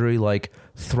like literally like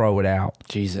throw it out.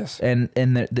 Jesus. And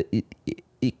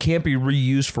it can't be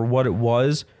reused for what it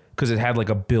was because it had like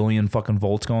 1 billion fucking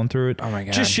volts going through it. Oh my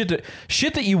God. Just shit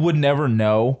that you would never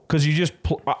know because you just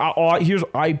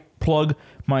I plug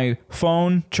my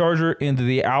phone charger into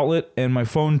the outlet and my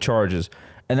phone charges.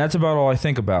 And that's about all I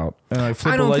think about. And I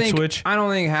flip a light switch. I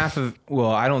don't think I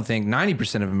don't think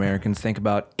 90% of Americans think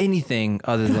about anything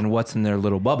other than what's in their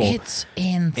little bubble. It's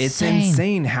insane. It's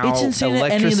insane how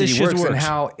electricity works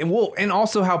and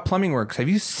also how plumbing works. Have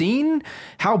you seen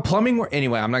how plumbing works?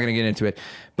 Anyway, I'm not going to get into it.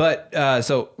 But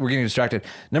so we're getting distracted.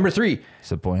 Number 3. It's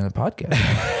the point of the podcast.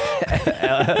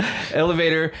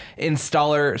 Elevator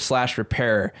installer /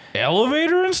 repairer.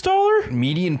 Elevator installer?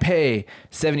 Median pay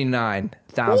 $79,000.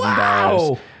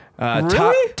 Wow.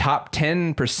 Really? Top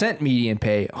 10% median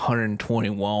pay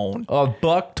 $121.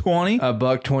 $120?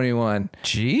 $121.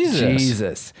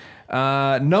 Jesus.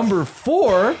 Number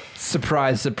 4.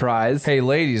 Surprise, surprise. Hey,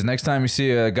 ladies, next time you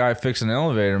see a guy fix an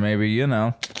elevator, maybe you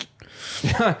know.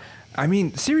 I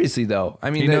mean, seriously though.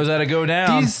 I mean, he knows how to go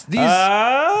down. Jesus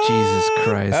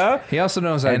Christ. He also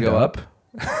knows how to go up.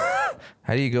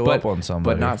 How do you go up on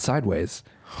somebody? But not sideways.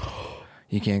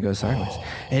 You can't go sideways.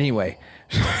 Anyway,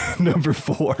 number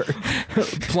 4,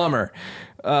 plumber.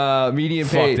 Median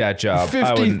pay. Fuck that job. $53,000.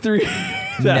 I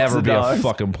would never be a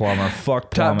fucking plumber.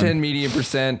 Fuck plumbing. Top 10 median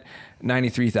percent.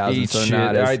 93,000. So shit.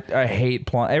 not as... I hate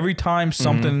plumbing. Every time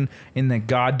something in the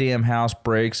goddamn house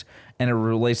breaks and it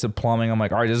relates to plumbing, I'm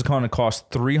like, all right, this is going to cost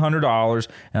 $300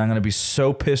 and I'm going to be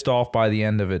so pissed off by the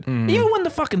end of it. Even when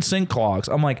the fucking sink clogs,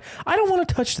 I'm like, I don't want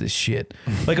to touch this shit.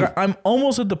 Like I'm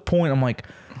almost at the point. I'm like,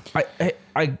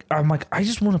 I'm like, I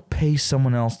just want to pay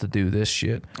someone else to do this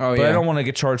shit. Oh, but yeah. I don't want to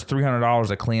get charged $300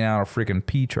 to clean out a freaking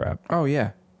pee trap. Oh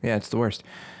yeah, it's the worst.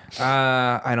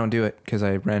 I don't do it because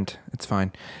I rent. It's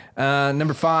fine.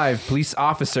 Number 5, police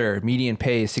officer. Median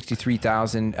pay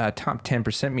 $63,000. Top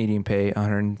 10% median pay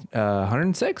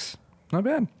 $106. Not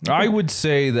bad. I would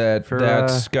say that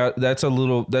that's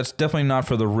definitely not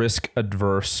for the risk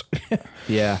adverse.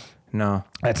 Yeah. No.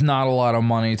 That's not a lot of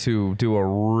money to do a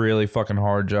really fucking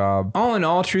hard job. All in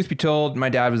all, truth be told, my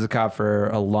dad was a cop for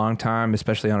a long time,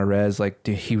 especially on a res. Like,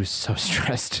 dude, he was so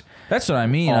stressed. That's what I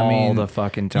mean. All the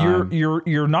fucking time.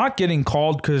 You're not getting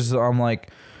called because I'm like,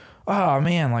 oh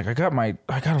man, like I got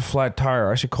a flat tire.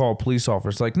 I should call a police officer.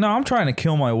 It's like, no, I'm trying to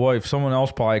kill my wife. Someone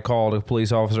else probably called a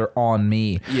police officer on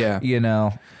me. Yeah. You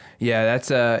know. Yeah,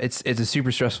 that's it's a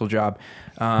super stressful job.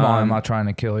 No, I'm not trying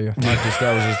to kill you.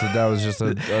 That was just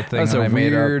a thing that's that I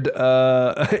made up.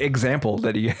 That's a weird example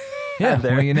that he had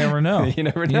there. Well, you never know. You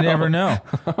never know.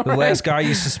 The last guy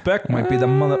you suspect might be the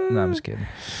mother. No, I'm just kidding.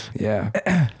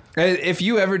 Yeah. If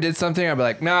you ever did something, I'd be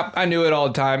like, nah, I knew it all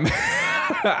the time.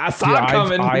 I saw it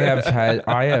coming.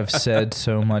 I have said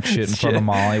so much shit in front of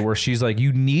Molly where she's like,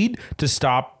 you need to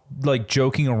stop like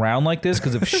joking around like this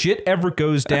because if shit ever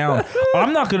goes down,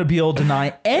 I'm not gonna be able to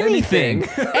deny anything.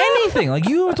 Like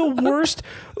you have the worst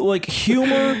like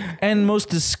humor and most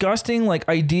disgusting like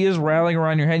ideas rattling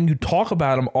around your head, and you talk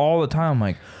about them all the time. I'm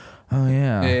like, oh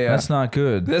yeah, that's not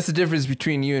good. That's the difference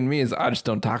between you and me is I just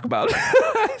don't talk about it.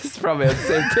 It's probably the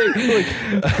same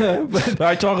thing. But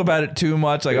I talk about it too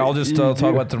much. Like I'll just talk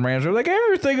about the manager. Like I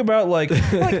ever think about like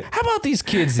how about these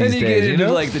kids these days? Get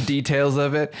into like the details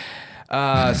of it.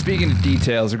 Speaking of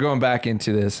details, we're going back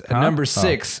into this. Number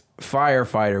 6,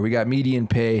 firefighter. We got median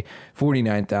pay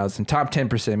 $49,000. Top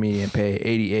 10% median pay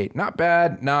 $88,000. Not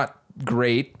bad, not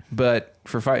great, but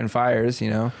for fighting fires, you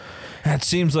know. That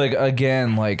seems like,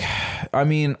 again, like, I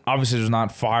mean, obviously there's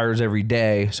not fires every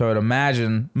day, so I'd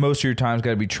imagine most of your time's got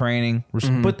to be training.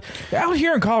 But out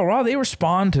here in Colorado, they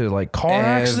respond to like car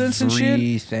accidents and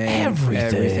shit.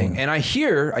 Everything. And I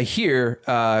hear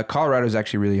Colorado is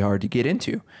actually really hard to get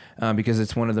into because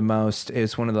it's one of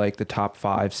the top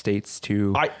 5 states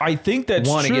to I think that's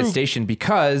want to get stationed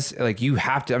because like you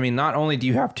have to. I mean, not only do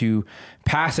you have to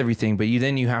pass everything, but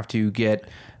you have to get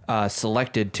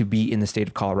selected to be in the state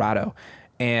of Colorado.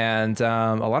 And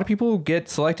a lot of people get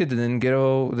selected and then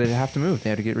they have to move. They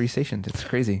have to get restationed. It's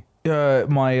crazy.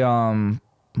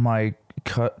 My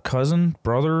cousin,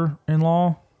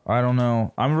 brother-in-law, I don't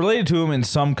know. I'm related to him in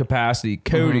some capacity.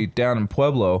 Cody down in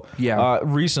Pueblo. Yeah.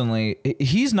 Recently,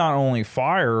 he's not only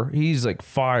fire, he's like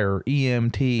fire,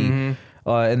 EMT.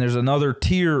 And there's another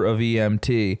tier of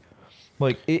EMT.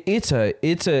 Like it's a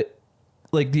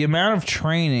like the amount of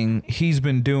training he's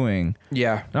been doing.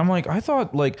 Yeah. And I'm like, I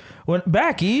thought like when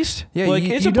back east, yeah, like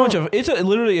it's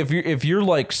literally if you're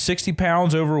like 60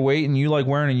 pounds overweight and you like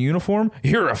wearing a uniform,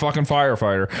 you're a fucking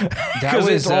firefighter. Because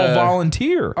it's all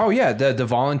volunteer. Oh yeah, the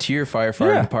volunteer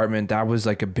firefighting department, that was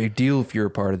like a big deal if you were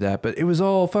a part of that. But it was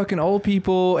all fucking old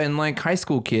people and like high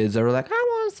school kids that were like, I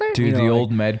want to say. Dude, the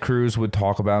old med crews would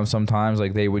talk about them sometimes.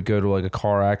 Like they would go to like a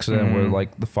car accident where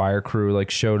like the fire crew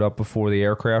like showed up before the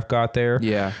aircraft got there.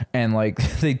 Yeah. And like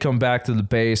they'd come back to the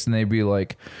base and they'd be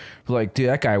like, dude,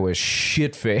 that guy was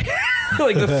shit faced.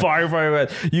 Like the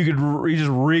firefighter, you just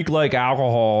reek like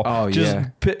alcohol. Oh yeah.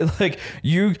 Like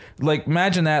you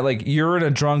imagine that, like you're in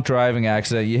a drunk driving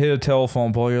accident, you hit a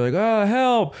telephone pole, you're like, oh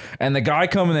help, and the guy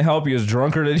coming to help you is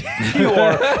drunker than you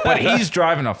are, but he's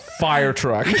driving a fire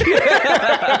truck.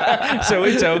 So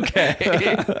it's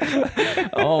okay.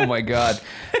 Oh my god.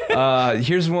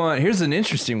 Here's an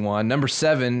interesting one. Number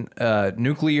 7,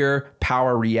 nuclear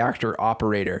power reactor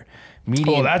operator.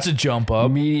 Oh, that's a jump up.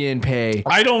 Median pay.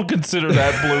 I don't consider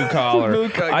that blue collar.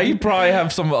 You probably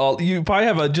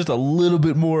have just a little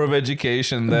bit more of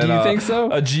education than. Do you think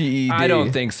so? A GED. I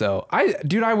don't think so.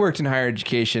 I worked in higher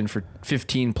education for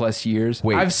 15 plus years.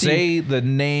 Wait, say the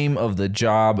name of the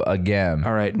job again.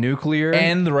 All right, nuclear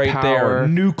and right power. There,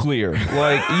 nuclear.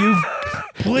 Like you,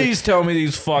 please tell me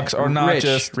these fucks are not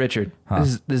just Richard. Huh?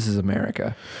 This is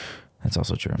America. That's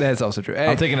also true. That's also true. Hey.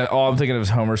 I'm thinking of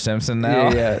Homer Simpson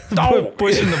now. Yeah.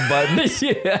 Pushing the buttons.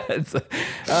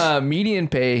 Yeah. Median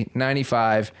pay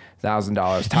 $95,000.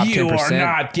 Top 10%. You are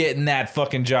not getting that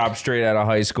fucking job straight out of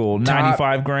high school.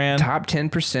 95 grand. Top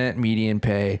 10% median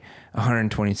pay,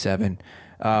 127.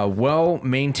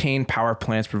 Well-maintained power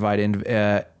plants provide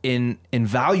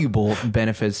invaluable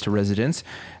benefits to residents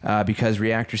because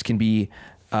reactors can be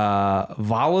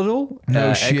volatile.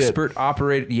 No shit. Expert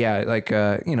operated. Yeah, like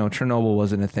Chernobyl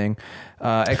wasn't a thing.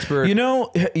 Expert.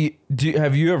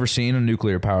 Have you ever seen a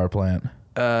nuclear power plant?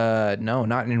 No,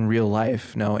 not in real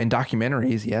life. No, in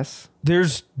documentaries, yes.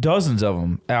 There's dozens of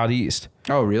them out east.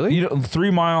 Oh, really?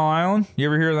 3 Mile Island. You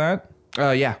ever hear of that?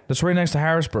 Yeah. That's right next to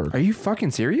Harrisburg. Are you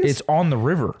fucking serious? It's on the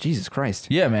river. Jesus Christ.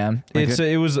 Yeah, man.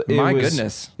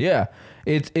 Goodness. Yeah.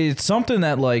 It's something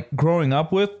that like growing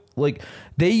up with, like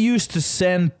they used to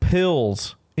send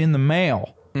pills in the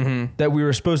mail that we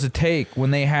were supposed to take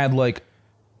when they had like,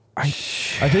 I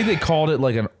think they called it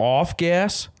like an off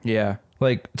gas. Yeah.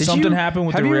 Like something happened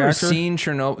with the reactor. Have you ever seen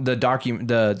Chernobyl,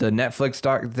 the Netflix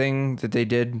doc thing that they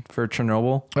did for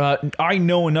Chernobyl? I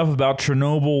know enough about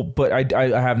Chernobyl, but I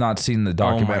have not seen the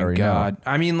documentary. Oh my god!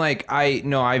 No. I mean, like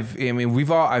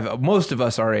most of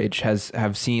us our age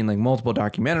have seen like multiple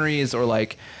documentaries or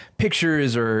like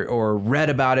pictures or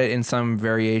read about it in some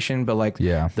variation, but like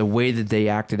the way that they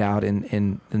acted out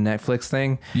in the Netflix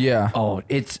thing. Yeah. Oh,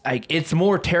 it's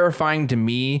more terrifying to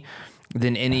me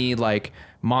than any like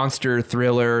monster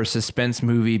thriller suspense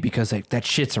movie because like that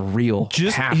shit's real.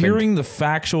 Just hearing the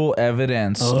factual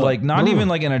evidence, like not even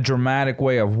like in a dramatic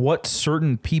way of what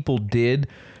certain people did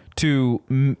to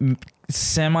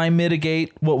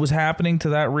semi-mitigate what was happening to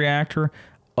that reactor.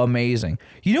 Amazing.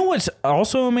 You know what's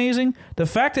also amazing? The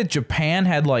fact that Japan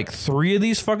had like 3 of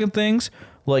these fucking things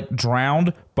like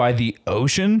drowned by the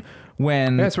ocean.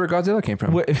 When that's where Godzilla came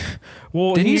from.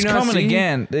 Well, he's coming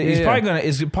again. He's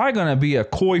probably gonna be a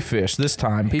koi fish this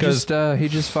time. He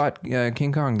just fought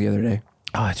King Kong the other day.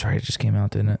 Oh, that's right. It just came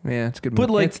out, didn't it? Yeah, it's good. But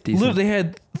like, look, they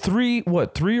had 3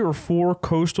 or 4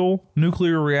 coastal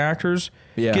nuclear reactors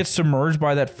get submerged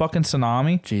by that fucking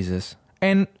tsunami. Jesus.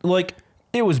 And like,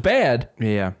 it was bad.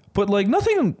 Yeah. But like,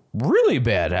 nothing really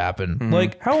bad happened. Mm-hmm.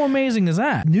 Like, how amazing is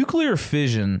that? Nuclear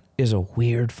fission is a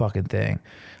weird fucking thing.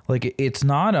 Like it's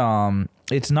not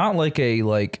like a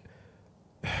like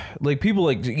people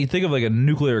like you think of like a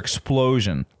nuclear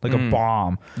explosion, like a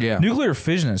bomb. Yeah. Nuclear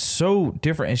fission is so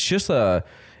different. It's just a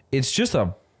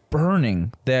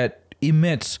burning that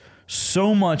emits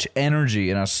so much energy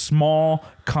in a small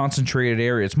concentrated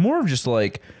area. It's more of just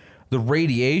like the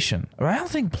radiation. I don't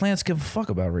think plants give a fuck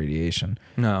about radiation.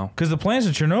 No. Because the plants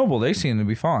in Chernobyl, they seem to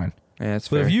be fine. Yeah, that's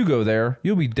fair. But if you go there,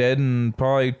 you'll be dead in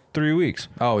probably 3 weeks.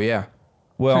 Oh yeah.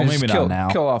 Well, maybe not now.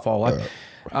 Kill off all life.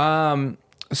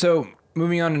 So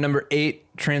moving on to number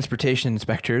 8, transportation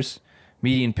inspectors.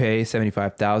 Median pay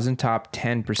 $75,000. Top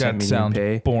 10% that median sounds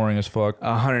pay. Boring as fuck.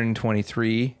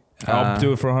 123. I'll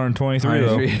do it for 123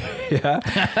 though. Yeah.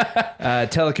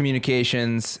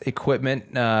 Telecommunications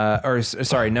equipment.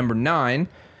 Number 9.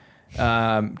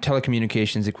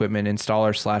 Telecommunications equipment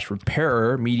installer /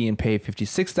 repairer. Median pay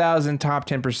 $56,000. Top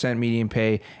 10% median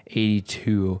pay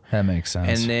 $82,000. That makes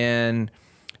sense. And then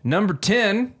number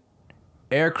 10,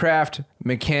 aircraft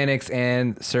mechanics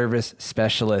and service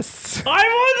specialists. I'm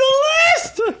on the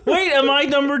list. Wait, am I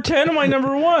number 10? Am I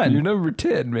number 1? You're number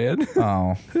 10, man.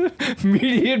 Oh.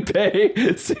 Median pay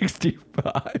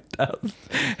 $65,000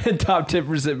 and top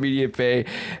 10% median pay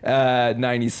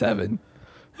 $97,000.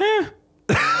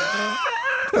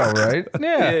 All right.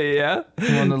 Yeah. Yeah.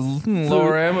 On the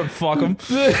lower end, but fuck them.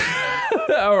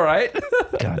 All right.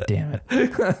 God damn it.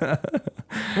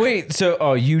 Wait,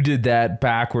 so, you did that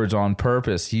backwards on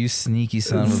purpose. You sneaky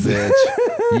son of a bitch.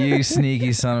 You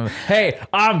sneaky son of a... Hey,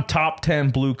 I'm top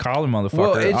 10 blue collar motherfucker.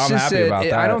 Well, I'm happy about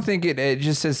that. I don't think it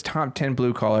just says top 10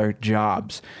 blue collar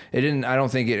jobs. I don't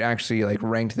think it actually like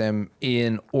ranked them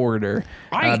in order.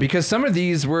 Because some of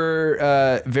these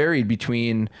were varied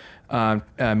between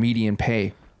median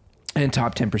pay and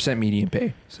top 10% median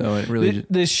pay. So it really...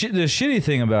 The shitty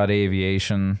thing about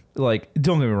aviation, like,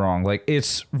 don't get me wrong, like,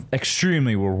 it's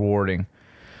extremely rewarding.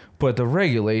 But the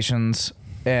regulations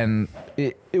and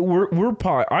we're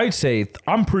probably... I'd say,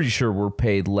 I'm pretty sure we're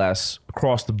paid less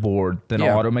across the board than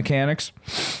auto mechanics.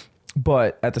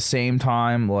 But at the same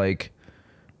time, like,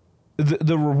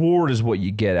 the reward is what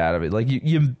you get out of it. Like,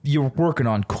 you're working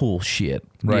on cool shit,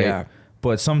 right? Yeah.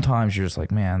 But sometimes you're just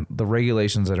like, man, the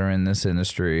regulations that are in this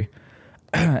industry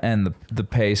and the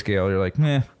pay scale, you're like,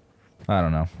 meh, I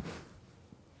don't know.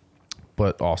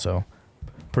 But also,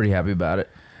 pretty happy about it.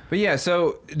 But yeah,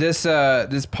 so this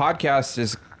podcast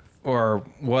is, or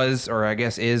I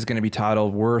guess is going to be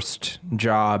titled "Worst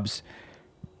Jobs,"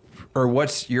 or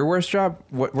what's your worst job?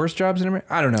 What worst jobs in America?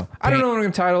 I don't know. I don't know what I'm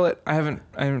going to title it. I'm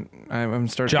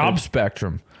starting. Job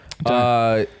spectrum.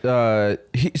 So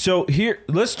here,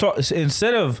 let's talk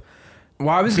instead of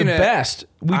best.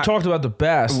 We talked about the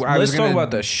best. Let's talk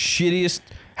about the shittiest.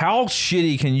 How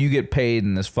shitty can you get paid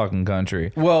in this fucking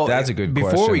country? Well, that's a good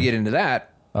question. Before we get into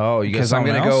that, because I'm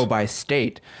going to go by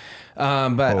state.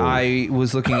 I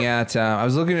was looking at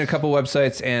a couple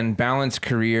websites, and Balance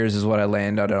Careers is what I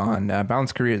landed on.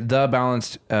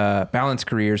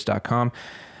 Balancecareers.com.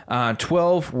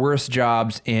 12 worst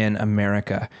jobs in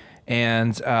America.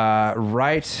 And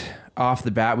right off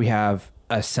the bat, we have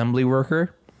assembly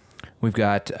worker. We've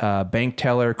got bank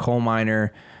teller, coal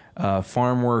miner,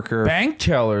 farm worker. Bank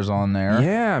tellers on there.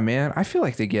 Yeah, man. I feel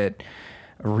like they get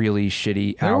really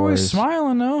shitty They're hours. Always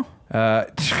smiling, though.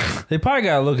 They probably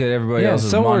got to look at everybody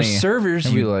else's money. So are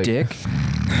servers, you like... dick.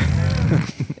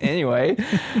 Anyway,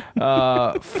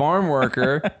 farm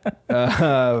worker,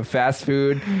 fast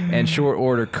food and short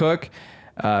order cook,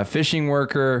 fishing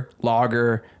worker,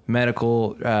 logger,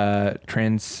 medical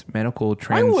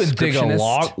transcriptionist. I wouldn't think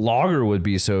a logger would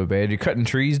be so bad. You're cutting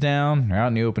trees down. You're out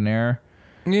in the open air.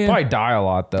 Yeah. Probably die a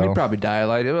lot, though. He'd probably die a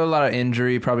lot. A lot of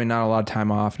injury, probably not a lot of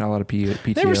time off, not a lot of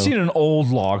PTO. Never seen an old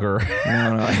logger.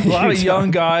 No. A lot of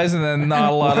young guys and then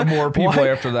not a lot of more people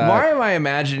after that. Why am I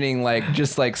imagining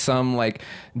just some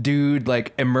dude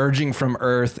emerging from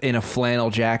Earth in a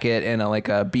flannel jacket and a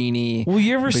beanie? Well,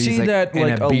 you ever see that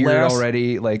a beard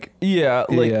already?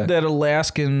 That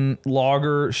Alaskan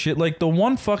logger shit. Like the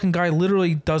one fucking guy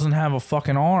literally doesn't have a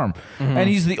fucking arm, and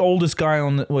he's the oldest guy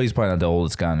on the. Well, he's probably not the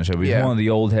oldest guy on the show, but he's one of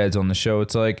the old heads on the show.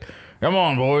 It's like, come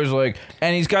on, boys,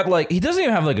 and he's got he doesn't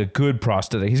even have a good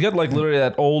prosthetic. He's got literally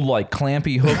that old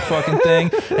clampy hook fucking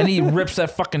thing, and he rips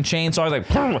that fucking chainsaw. He's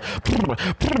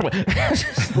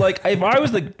like, if I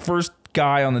was the first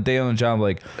guy on the day on the job,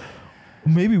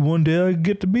 maybe one day I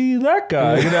get to be that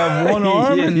guy. I could have one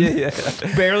arm and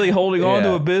barely holding on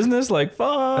to a business. Fuck that.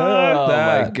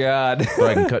 Oh my God. Or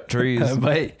I can cut trees.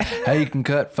 How you can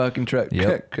cut fucking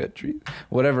cut trees.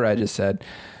 Whatever I just said.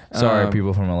 Sorry,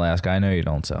 people from Alaska. I know you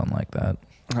don't sound like that.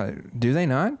 Do they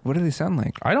not? What do they sound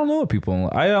like? I don't know what people...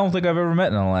 I don't think I've ever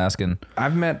met an Alaskan.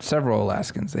 I've met several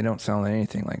Alaskans. They don't sound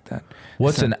anything like that.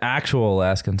 What's an actual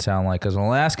Alaskan sound like? Because an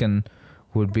Alaskan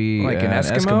would be an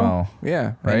Eskimo.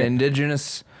 Yeah. Right? An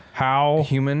indigenous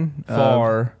human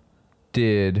far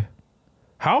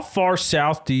How far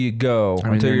south do you go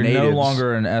until you're no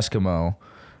longer an Eskimo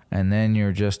and then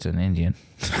you're just an Indian?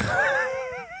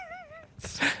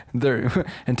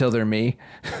 Until they're me.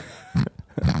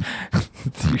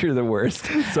 You're the worst.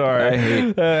 Sorry.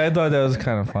 I thought that was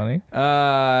kind of funny.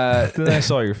 Then I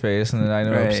saw your face and then I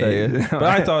know I upset you. But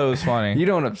I thought it was funny. You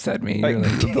don't upset me. You're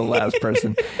the last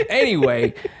person.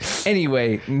 Anyway,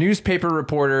 newspaper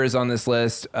reporter is on this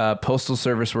list. Postal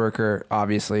service worker,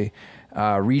 obviously.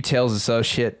 Retails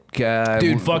associate.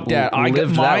 Dude, fuck that. I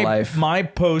lived that life. My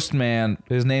postman,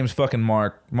 his name's fucking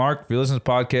Mark. Mark, if you listen to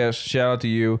this podcast, shout out to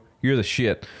you. You're the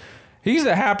shit. He's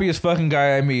the happiest fucking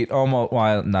guy I meet almost,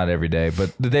 well, not every day,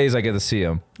 but the days I get to see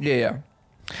him. Yeah.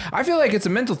 I feel like it's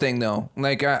a mental thing, though.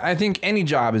 I think any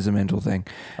job is a mental thing.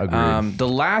 Agreed. The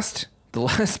last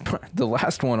the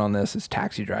last one on this is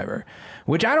taxi driver,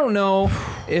 which I don't know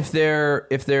if they're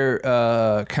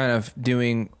kind of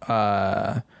doing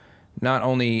not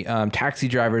only taxi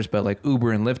drivers but like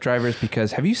Uber and Lyft drivers,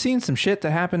 because have you seen some shit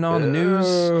that happened on the news?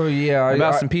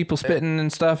 About some people spitting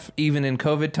and stuff even in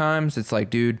COVID times? It's like,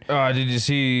 dude, did you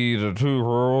see the 2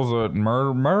 girls that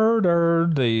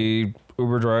murdered the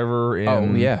Uber driver?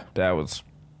 That was.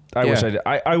 I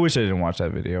wish I didn't watch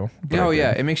that video.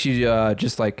 It makes you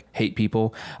just like hate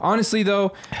people. Honestly,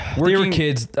 though, they were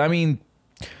kids. I mean,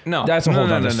 no, that's a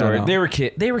whole other story. No. They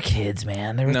were kids,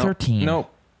 man. They were 13. No,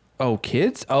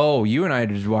 kids. Oh, you and I are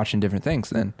just watching different things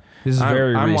then. This is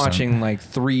very recent. I'm watching like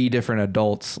 3 different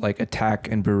adults like attack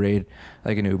and berate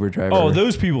like an Uber driver. Oh,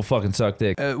 those people fucking suck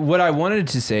dick. What I wanted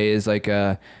to say is like.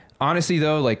 Honestly,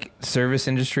 though, like service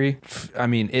industry, I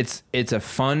mean, it's a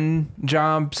fun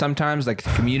job sometimes, like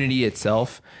the community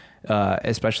itself,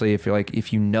 especially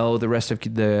if you know the rest of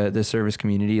the service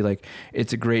community, like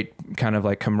it's a great kind of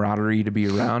like camaraderie to be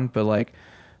around. But like,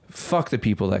 fuck the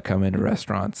people that come into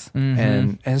restaurants,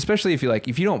 and especially if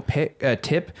you don't pick a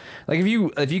tip, like if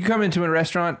you come into a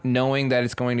restaurant knowing that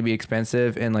it's going to be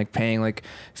expensive and like paying like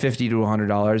 $50 to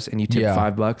 $100 and you tip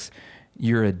 $5.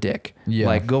 You're a dick. Yeah.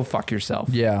 Like, go fuck yourself.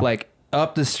 Yeah. Like,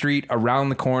 up the street, around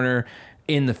the corner,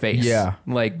 in the face. Yeah.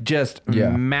 Like, just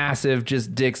massive,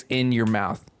 just dicks in your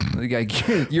mouth. Like,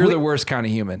 you're the worst kind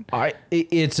of human.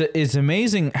 It's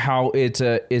amazing how it's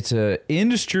a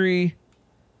industry.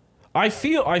 I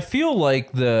feel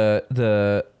like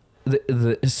the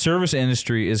service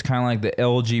industry is kind of like the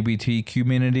LGBT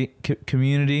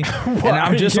community, and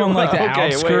I'm just on like the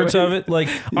outskirts of it. Like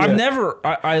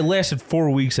I lasted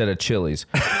 4 weeks at a Chili's,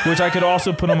 which I could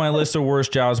also put on my list of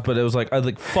worst jobs, but it was like I was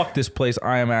like, fuck this place,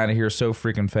 I am out of here so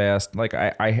freaking fast. Like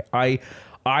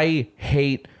I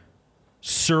hate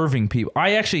serving people.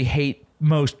 I actually hate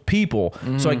most people,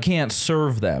 so I can't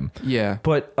serve them. Yeah,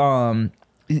 but I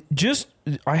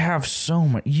have so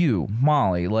much. You,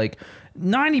 Molly, like.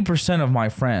 90% of my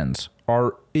friends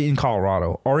are in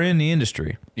Colorado, are in the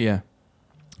industry. Yeah.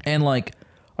 And like,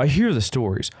 I hear the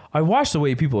stories. I watch the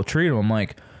way people treat them. I'm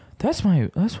like, that's one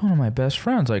of my best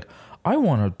friends. Like, I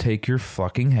want to take your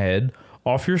fucking head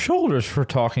off your shoulders for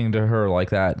talking to her like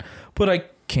that. But I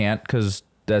can't because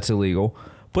that's illegal.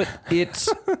 But it's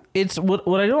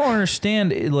what I don't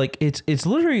understand. Like, it's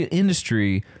literally an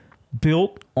industry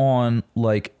built on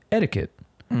like etiquette,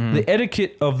 the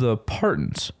etiquette of the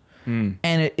partners.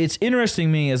 And it's interesting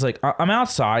to me as like I'm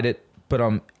outside it, but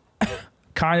I'm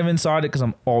kind of inside it because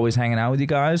I'm always hanging out with you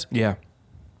guys. Yeah,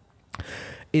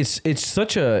 it's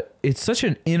such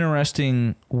an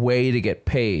interesting way to get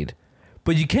paid,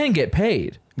 but you can get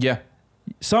paid. Yeah,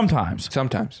 sometimes,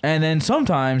 and then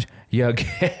sometimes you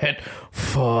get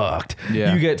fucked.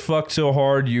 Yeah, you get fucked so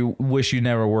hard you wish you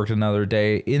never worked another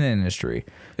day in the industry.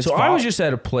 I was just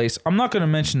at a place, I'm not going to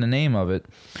mention the name of it,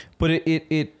 but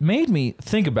it made me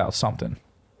think about something.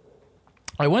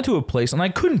 I went to a place and I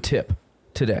couldn't tip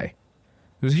today.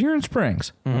 It was here in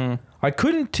Springs. I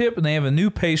couldn't tip, and they have a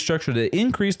new pay structure that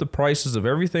increased the prices of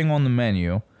everything on the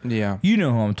menu. Yeah. You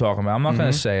know who I'm talking about. I'm not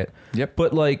going to say it. Yep.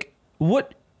 But like,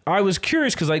 I was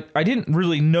curious because I didn't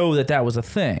really know that was a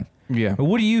thing. Yeah.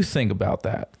 What do you think about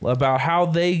that? About how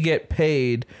they get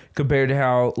paid compared to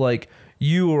how like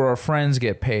you or our friends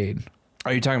get paid?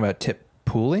 Are you talking about tip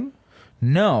pooling?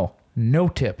 No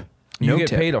tip. You get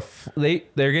paid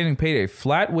they're getting paid a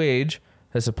flat wage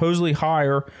that's supposedly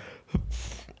higher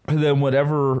than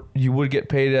whatever you would get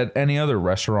paid at any other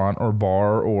restaurant or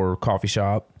bar or coffee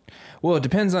shop. Well, it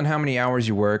depends on how many hours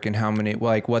you work and how many,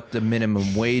 like what the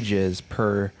minimum wage is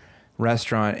per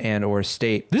restaurant and or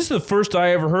state. This is the first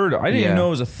I ever heard. I didn't even know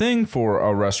it was a thing for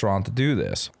a restaurant to do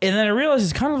this. And then I realized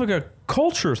it's kind of like a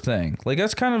culture thing. Like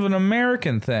that's kind of an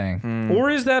American thing.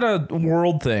 Or is that a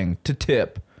world thing to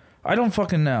tip? I don't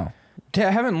fucking know. I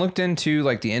haven't looked into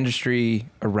like the industry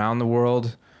around the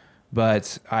world,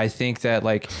 but I think that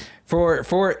like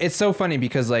for it's so funny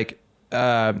because like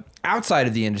outside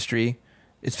of the industry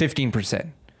it's 15%.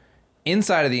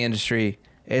 Inside of the industry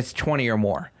it's 20 or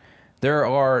more. There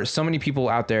are so many people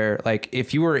out there. Like,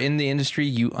 if you were in the industry,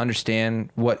 you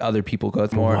understand what other people go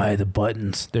through. Why the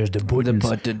buttons? There's the buttons.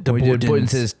 The button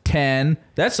says 10.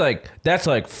 That's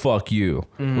like fuck you,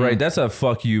 right? That's a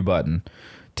fuck you button.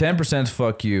 10% is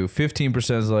fuck you.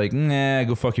 15% is like, nah,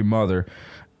 go fuck your mother.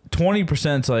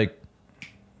 20% is like,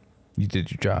 you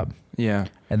did your job. Yeah.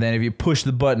 And then if you push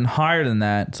the button higher than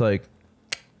that, it's like,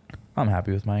 I'm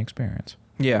happy with my experience.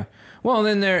 Yeah. Well,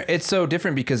 then it's so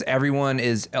different because everyone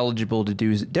is eligible to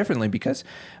do it differently. Because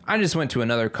I just went to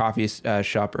another coffee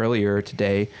shop earlier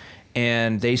today,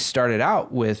 and they started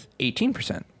out with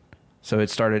 18%. So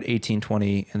it started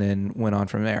 1820 and then went on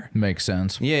from there. Makes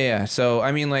sense. Yeah. So,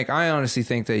 I mean, like, I honestly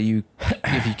think that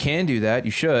if you can do that, you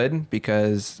should,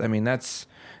 because, I mean, that's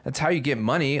how you get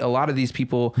money. A lot of these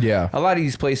people, a lot of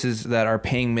these places that are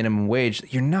paying minimum wage,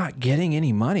 you're not getting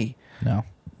any money. No.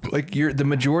 Like, the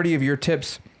majority of your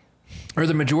tips or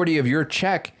the majority of your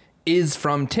check is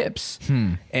from tips.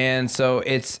 And so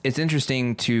it's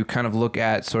interesting to kind of look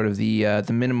at sort of the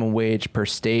minimum wage per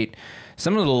state.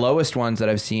 Some of the lowest ones that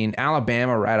I've seen,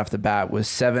 Alabama right off the bat was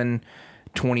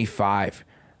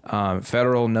 $7.25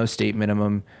 federal, no state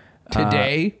minimum.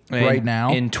 Today, right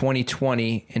now, in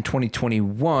 2020 and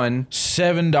 2021,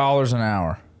 $7 an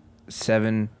hour,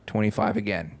 $7.25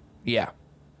 again. Yeah.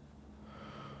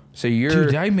 So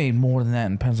dude, I made more than that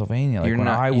in Pennsylvania. Like you're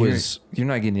not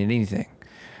getting anything.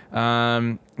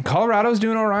 Colorado's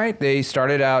doing all right. They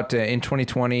started out in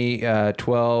 2020,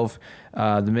 12.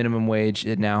 The minimum wage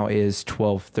it now is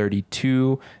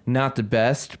 $12.32. Not the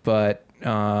best, but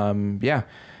yeah.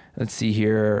 Let's see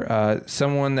here.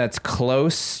 Someone that's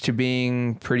close to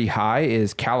being pretty high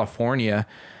is California.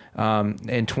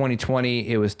 In 2020,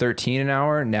 it was $13 an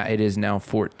hour. Now it is now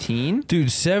 $14. Dude,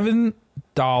 $7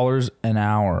 an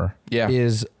hour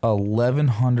is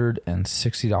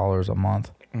 $1,160 a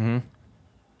month. Mm-hmm.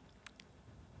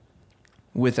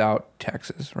 Without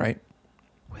taxes, right?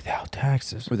 Without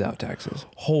taxes. Without taxes.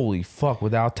 Holy fuck!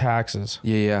 Without taxes.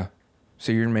 Yeah.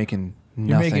 So you're making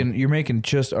nothing. You're making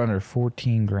just under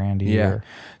 $14,000 a year.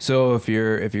 So if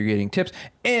you're getting tips,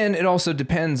 and it also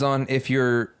depends on if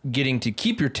you're getting to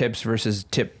keep your tips versus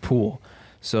tip pool.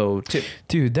 So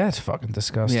dude, that's fucking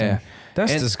disgusting. Yeah,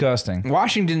 that's disgusting.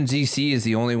 Washington D.C. is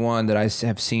the only one that I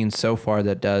have seen so far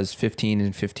that does 15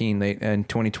 and 15 in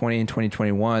 2020 and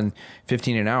 2021,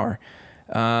 15 an hour.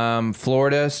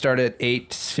 Florida started at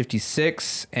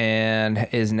 $8.56 and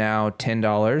is now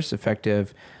 $10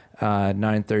 effective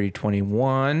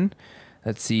 9/30/21.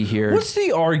 Let's see here. What's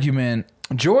the argument?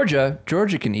 Georgia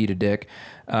can eat a dick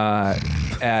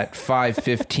at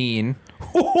 $5.15.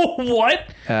 What?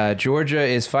 Georgia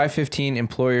is $5.15.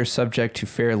 Employers subject to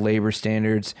Fair Labor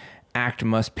Standards Act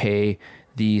must pay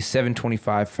the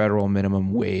 $7.25 federal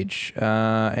minimum wage.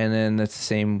 And then that's the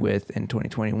same with in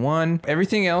 2021.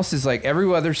 Everything else is like every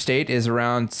other state is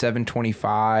around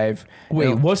 $7.25.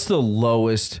 Wait, what's the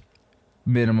lowest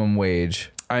minimum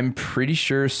wage? I'm pretty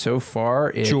sure so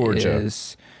far it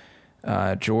is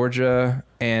Georgia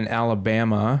and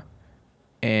Alabama.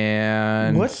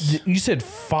 And what you said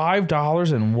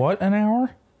 $5 and what an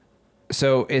hour?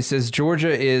 So it says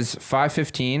Georgia is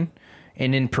 $5.15,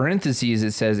 and in parentheses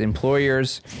it says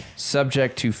employers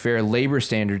subject to Fair Labor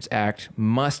Standards Act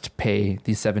must pay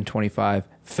the $7.25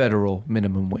 federal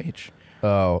minimum wage.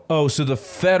 Oh, so the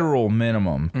federal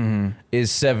minimum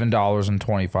is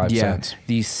 $7.25. Yeah,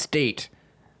 the state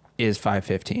is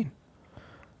 $5.15.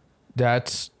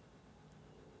 That's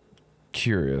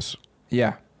curious.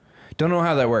 Yeah. Don't know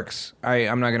how that works.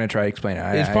 I'm not going to try to explain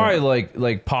it. It's probably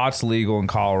like pot's legal in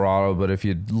Colorado, but if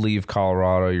you leave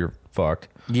Colorado, you're fucked.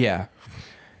 Yeah.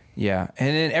 Yeah.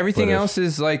 And then everything else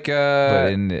is like...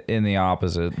 but in the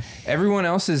opposite. Everyone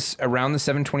else is around the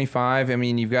 $7.25. I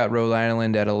mean, you've got Rhode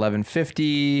Island at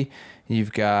 $11.50.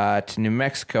 You've got New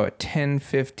Mexico at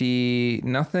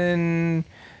 $10.50.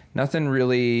 Nothing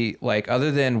really like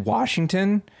other than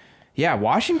Washington. Yeah,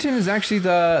 Washington is actually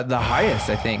the highest,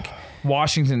 I think.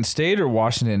 Washington State or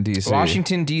Washington, D.C.?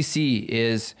 Washington, D.C.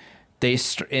 is,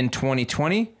 in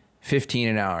 2020, 15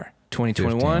 an hour.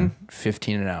 2021,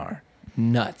 15 an hour.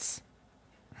 Nuts.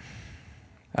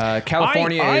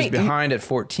 California is behind at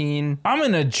 14. I'm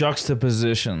in a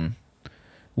juxtaposition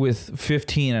with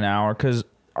 15 an hour because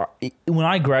when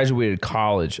I graduated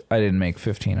college, I didn't make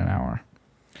 15 an hour.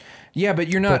 Yeah, but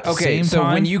you're not... Okay, so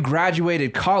when you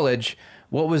graduated college,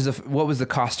 what was the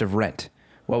cost of rent?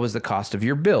 What was the cost of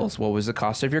your bills? What was the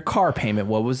cost of your car payment?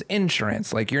 What was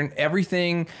insurance? Like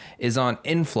everything is on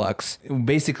influx.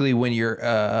 Basically, when you're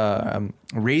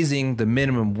raising the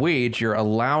minimum wage, you're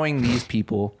allowing these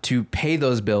people to pay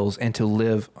those bills and to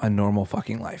live a normal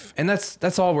fucking life. And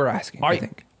that's all we're asking, I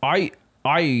think.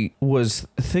 I was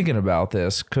thinking about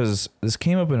this because this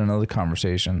came up in another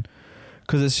conversation.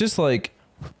 Because it's just like,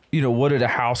 what did a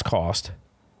house cost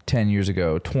 10 years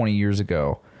ago, 20 years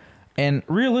ago? And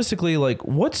realistically, like,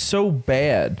 what's so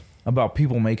bad about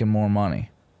people making more money?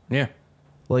 Yeah.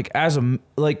 Like, I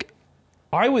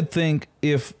would think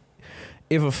if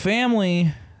a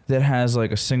family that has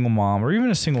like a single mom or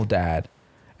even a single dad,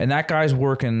 and that guy's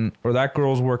working or that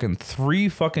girl's working 3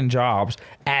 fucking jobs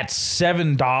at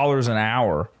 $7 an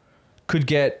hour, could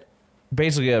get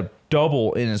basically a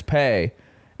double in his pay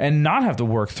and not have to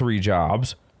work 3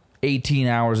 jobs 18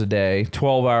 hours a day,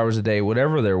 12 hours a day,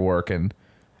 whatever they're working,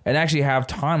 and actually have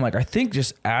time. Like, I think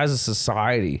just as a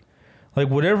society, like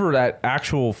whatever that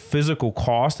actual physical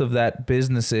cost of that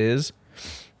business is,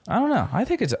 I don't know. I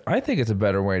think it's a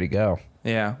better way to go.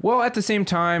 Yeah. Well, at the same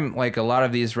time, like a lot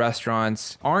of these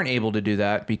restaurants aren't able to do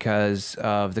that because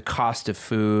of the cost of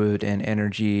food and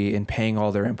energy and paying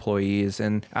all their employees.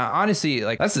 And honestly,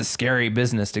 like that's a scary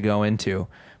business to go into.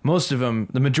 Most of them,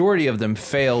 the majority of them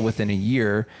fail within a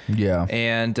year. Yeah.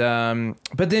 And,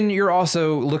 but then you're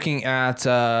also looking at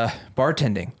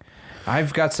bartending.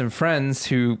 I've got some friends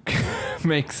who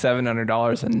make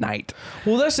 $700 a night.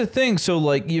 Well, that's the thing. So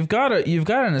like you've got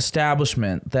an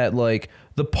establishment that like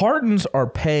the Partons are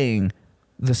paying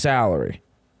the salary.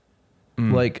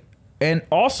 Like, and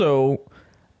also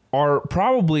are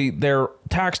probably their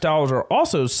tax dollars are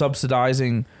also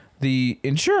subsidizing the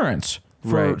insurance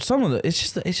for some of the. It's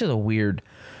just a weird,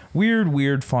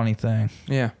 funny thing.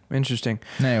 Yeah, interesting.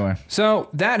 Anyway, so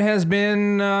that has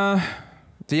been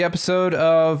the episode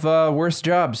of Worst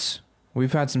Jobs.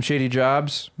 We've had some shady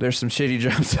jobs. There's some shady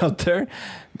jobs out there,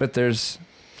 but there's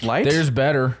light. There's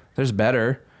better. There's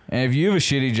better. And if you have a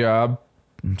shitty job,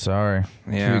 I'm sorry.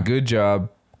 Yeah. If you have a good job,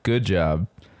 good job.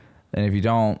 And if you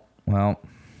don't, well,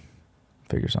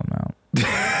 figure something out.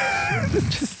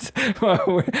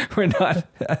 Well, we're not.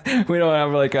 We don't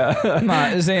have like a.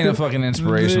 This ain't a fucking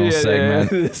inspirational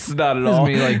segment. It's not at all.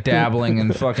 This is me like dabbling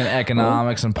in fucking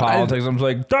economics and politics. I'm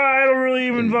like, I don't really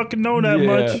even fucking know that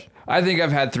much. I think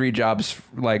I've had 3 jobs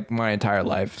like my entire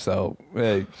life, so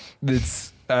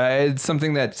it's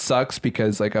something that sucks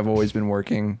because like I've always been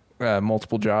working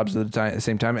multiple jobs at the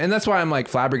same time, and that's why I'm like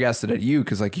flabbergasted at you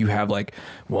because like you have like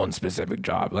one specific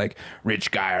job. Like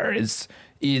Rich Geyer is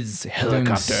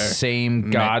helicopter,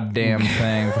 same goddamn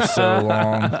thing for so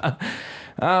long.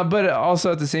 But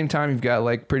also at the same time, you've got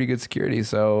like pretty good security.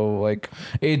 So like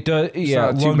it does.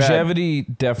 Yeah, longevity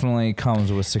definitely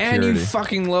comes with security. And you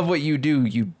fucking love what you do,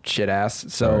 you shit ass.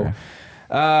 So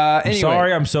anyway,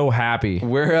 sorry, I'm so happy.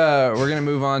 We're gonna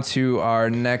move on to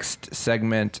our next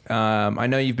segment. I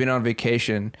know you've been on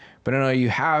vacation, but I know you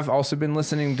have also been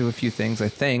listening to a few things. I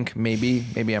think maybe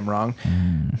I'm wrong.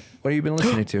 What have you been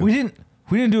listening to? We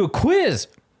didn't do a quiz.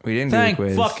 We didn't Thank do a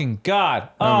quiz. Fucking God.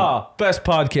 Best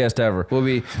podcast ever.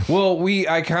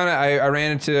 I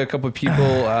ran into a couple of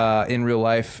people in real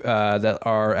life that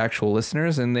are actual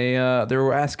listeners, and they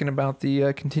were asking about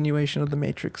the continuation of the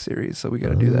Matrix series, so we got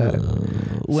to do that.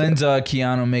 When's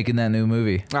Keanu making that new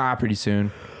movie? Pretty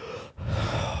soon.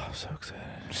 I'm so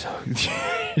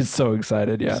excited. So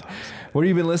excited, yeah. What have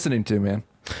you been listening to, man?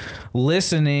 I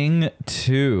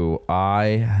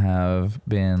have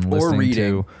been listening or reading,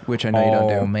 to, which I know you don't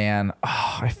do. Oh man,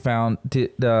 I found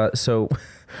so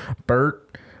Bert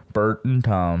and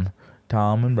Tom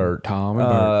and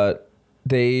Bert,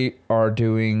 they are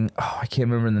doing. I can't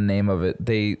remember the name of it.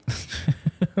 They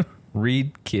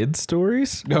read kid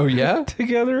stories. Oh yeah,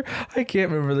 together. I can't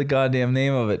remember the goddamn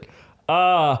name of it.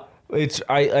 It's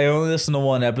I only listened to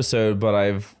one episode, but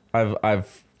I've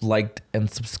liked and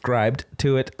subscribed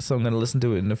to it, so I'm going to listen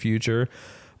to it in the future.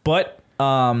 But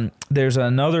there's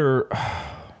another.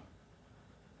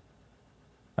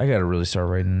 I got to really start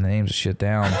writing the names of shit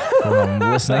down when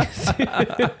I'm listening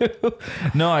to.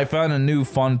 No, I found a new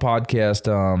fun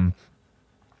podcast.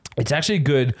 It's actually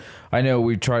good. I know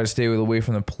we try to stay away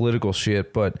from the political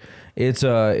shit, but it's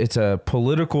a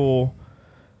political.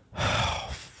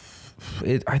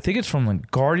 I think it's from the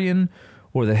Guardian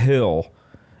or the Hill.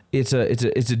 It's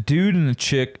a dude and a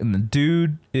chick, and the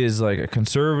dude is like a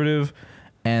conservative,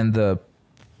 and the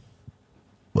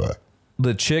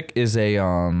chick is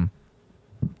a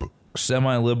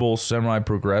semi-liberal,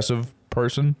 semi-progressive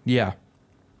person. Yeah.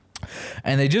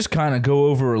 And they just kind of go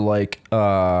over like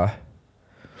God,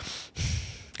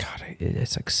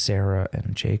 it's like Sarah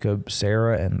and Jacob.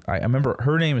 Sarah and I remember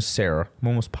her name is Sarah. I'm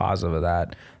almost positive of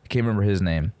that. I can't remember his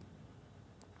name.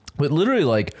 But literally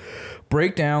like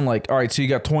break down like, all right, so you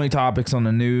got 20 topics on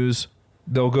the news.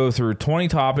 They'll go through 20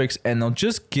 topics and they'll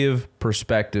just give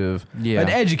perspective, an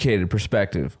educated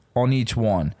perspective on each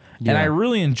one. Yeah. And I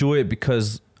really enjoy it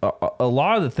because a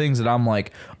lot of the things that I'm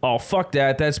like, oh, fuck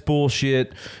that. That's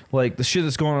bullshit. Like the shit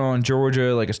that's going on in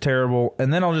Georgia, like it's terrible.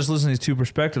 And then I'll just listen to these two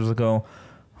perspectives and go,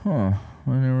 I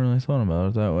never really thought about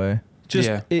it that way. Just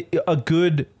a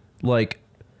good, like,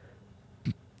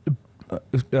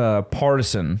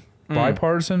 partisan,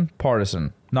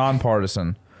 partisan,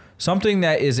 nonpartisan. Something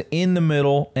that is in the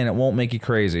middle and it won't make you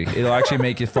crazy. It'll actually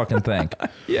make you fucking think.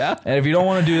 Yeah. And if you don't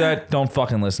want to do that, don't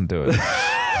fucking listen to it.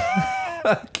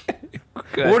 Okay.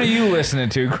 Good. What are you listening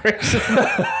to, Grayson?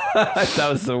 That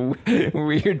was a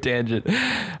weird tangent.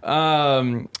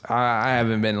 I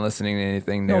haven't been listening to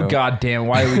anything new. No, goddamn!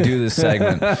 Why do we do this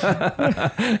segment?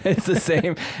 It's the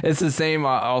same. It's the same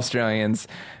Australians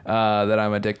that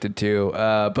I'm addicted to.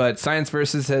 But Science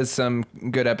Versus has some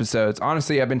good episodes.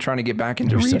 Honestly, I've been trying to get back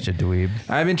into. You're such a dweeb.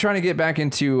 I've been trying to get back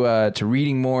into to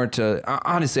reading more.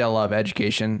 Honestly, I love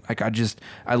education. Like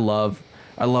I love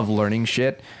learning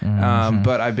shit. Mm-hmm.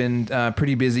 But I've been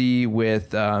pretty busy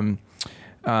with a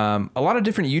lot of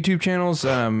different YouTube channels,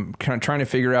 kind of trying to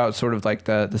figure out sort of like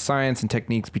the science and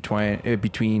techniques behind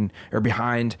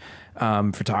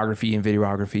photography and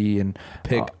videography, and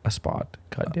pick a spot.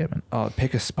 God damn it.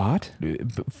 Pick a spot?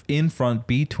 In front,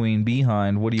 between,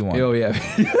 behind. What do you want? Oh, yeah.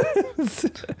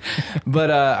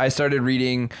 But I started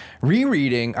rereading.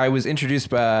 I was introduced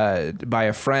by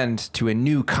a friend to a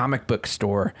new comic book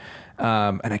store.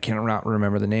 And I cannot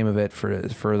remember the name of it for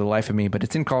the life of me, but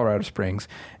it's in Colorado Springs.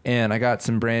 And I got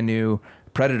some brand new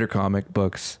Predator comic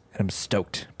books, and I'm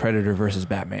stoked. Predator versus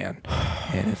Batman.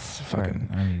 And it's fucking...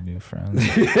 I need new friends.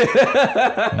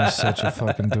 You're such a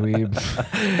fucking dweeb.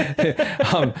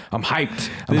 I'm hyped.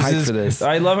 I'm hyped for this.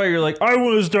 I love how you're like, I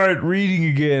want to start reading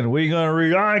again. What are you going to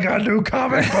read? I got new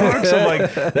comic books. I'm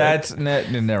like, that's...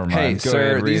 never mind. Hey, Go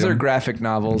sir, ahead, these them. are graphic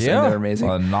novels, and they're amazing.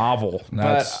 A novel.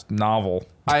 That's novel.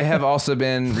 I have also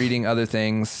been reading other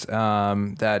things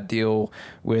that deal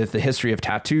with the history of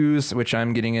tattoos, which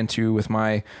I'm getting into with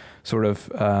my sort of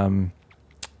my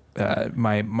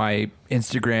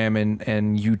Instagram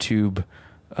and YouTube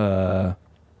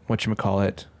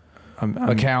whatchamacallit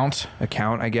account,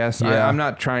 I guess. Yeah. I'm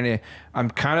not trying to. I'm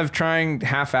kind of trying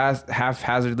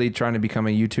haphazardly trying to become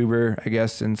a YouTuber, I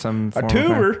guess, in some form.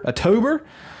 A tuber.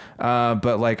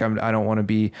 But like I don't want to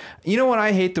be. You know what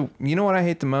I hate the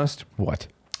most? What?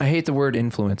 I hate the word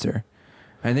influencer.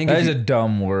 I think that is a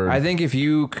dumb word. I think if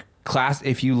you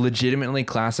legitimately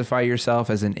classify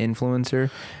yourself as an influencer,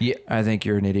 yeah, I think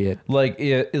you're an idiot. Like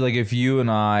if you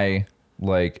and I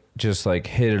like just like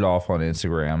hit it off on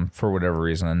Instagram for whatever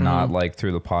reason, and not like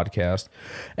through the podcast,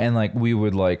 and like we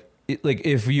would like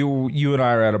if you and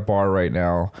I are at a bar right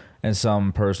now, and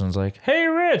some person's like, "Hey,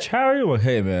 Rich, how are you?" Like,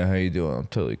 "Hey, man, how you doing?" I'm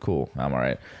totally cool. I'm all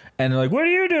right. And they're like, "What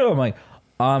do you do?" I'm like,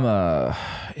 "I'm a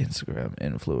Instagram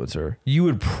influencer." You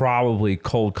would probably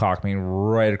cold cock me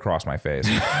right across my face.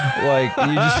 Like,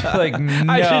 you just like,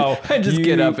 no. I just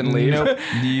get up and leave. Nope,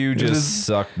 you just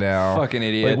suck now. Fucking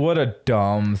idiot. Like, what a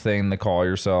dumb thing to call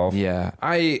yourself. Yeah.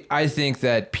 I think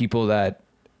that people that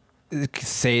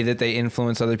say that they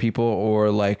influence other people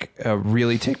or like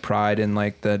really take pride in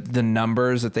like the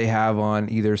numbers that they have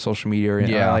on either social media or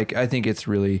I think it's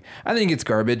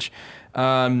garbage.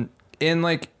 And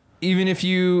like, even if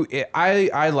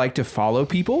I like to follow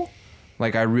people,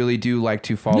 like I really do like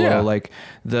to follow like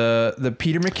the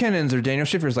Peter McKinnons or Daniel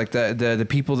Schiffers, like the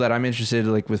people that I'm interested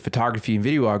in, like with photography and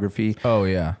videography. Oh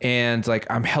yeah. And like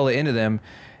I'm hella into them.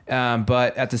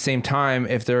 But at the same time,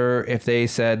 if they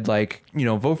said like, you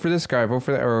know, vote for this guy, vote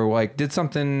for that, or like did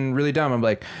something really dumb, I'm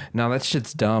like, no, that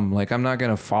shit's dumb. Like I'm not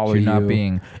gonna follow you. You're not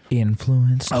being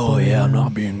influenced. Oh yeah, I'm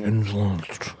not being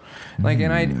influenced. Like,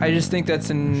 and I just think that's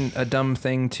a dumb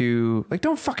thing to like.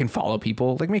 Don't fucking follow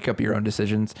people. Like, make up your own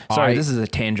decisions. Sorry, this is a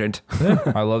tangent.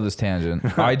 I love this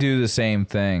tangent. I do the same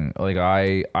thing. Like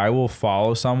I will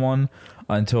follow someone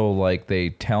until like they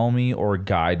tell me or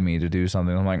guide me to do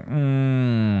something. I'm like,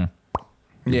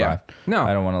 yeah, no,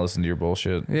 I don't want to listen to your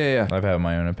bullshit. Yeah. I've had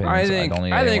my own opinions.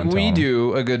 I think we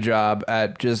do a good job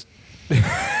at just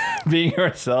being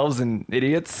ourselves and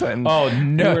idiots. And oh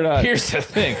no! Here's the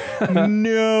thing: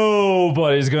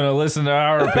 nobody's gonna listen to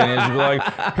our opinions. Be like,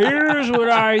 here's what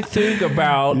I think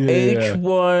about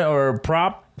H1 or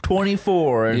Prop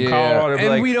 24 in Colorado. And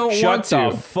like, we don't want to.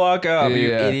 Shut the fuck up,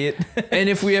 you idiot. And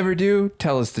if we ever do,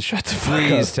 tell us to shut the fuck up.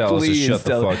 Please tell us to shut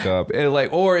the fuck up.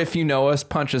 Like, or if you know us,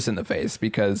 punch us in the face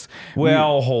because.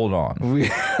 Well, hold on.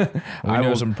 We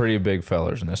know some pretty big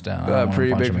fellers in this town. I don't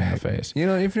pretty punch big them in the face. You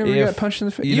know, if you never got punched in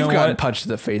the face, you've gotten punched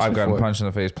in the face. I've gotten punched in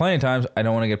the face plenty of times. I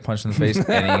don't want to get punched in the face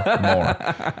anymore.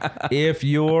 If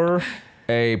you're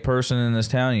a person in this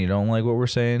town and you don't like what we're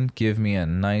saying, give me a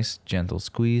nice gentle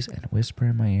squeeze and whisper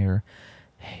in my ear,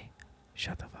 "Hey,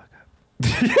 shut the fuck up."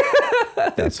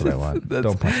 That's what I want.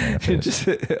 Don't punch me in the face.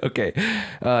 Okay.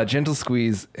 Gentle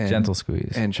squeeze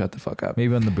and shut the fuck up.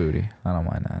 Maybe on the booty. I don't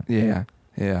mind that.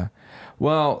 Yeah.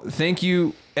 Well, thank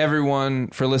you everyone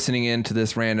for listening in to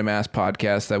this random ass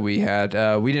podcast that we had.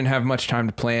 We didn't have much time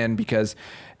to plan because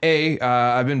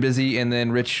I've been busy, and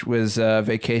then Rich was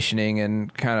vacationing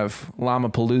and kind of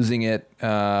llama-paloozing it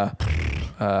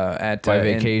By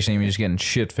vacation, you're just getting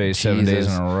shit faced 7 days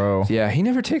in a row. Yeah, he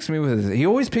never takes me with his. He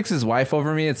always picks his wife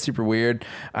over me. It's super weird.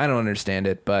 I don't understand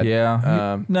it, but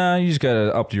yeah, you just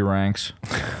gotta up your ranks.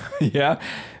 Yeah,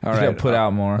 all right. Gotta put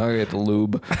out more. I'll get the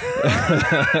lube.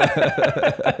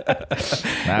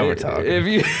 Now we're talking.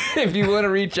 If you want to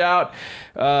reach out,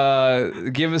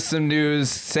 give us some news,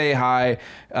 say hi.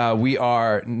 We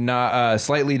are not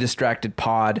slightly distracted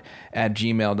pod at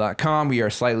gmail.com. We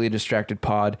are slightly distracted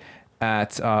pod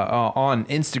at on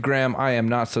Instagram. I am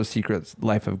not so secret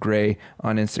life of gray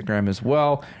on Instagram as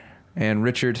well. And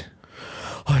Richard,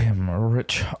 I am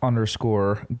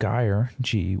Rich_Geyer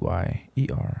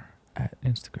GYER at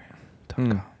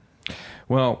Instagram.com.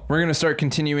 Well, we're gonna start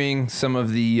continuing some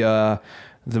of the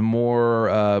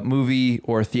more movie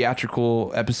or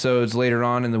theatrical episodes later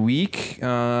on in the week.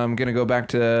 I'm gonna go back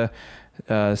to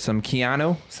some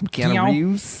Keanu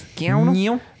Reeves,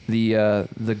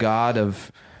 the god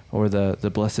of, or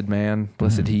the blessed man,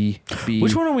 blessed he be.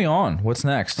 Which one are we on? What's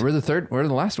next? We're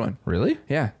the last one. Really?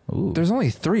 Yeah. Ooh. There's only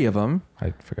 3 of them.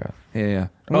 I forgot. Yeah.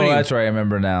 Oh, that's right. I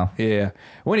remember now. Yeah.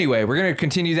 Well, anyway, we're going to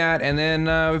continue that. And then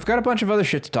we've got a bunch of other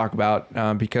shit to talk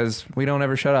about because we don't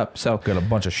ever shut up. So got a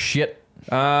bunch of shit.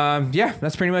 Yeah,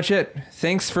 that's pretty much it.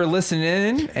 Thanks for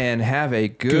listening and have a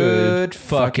good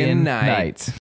fucking night.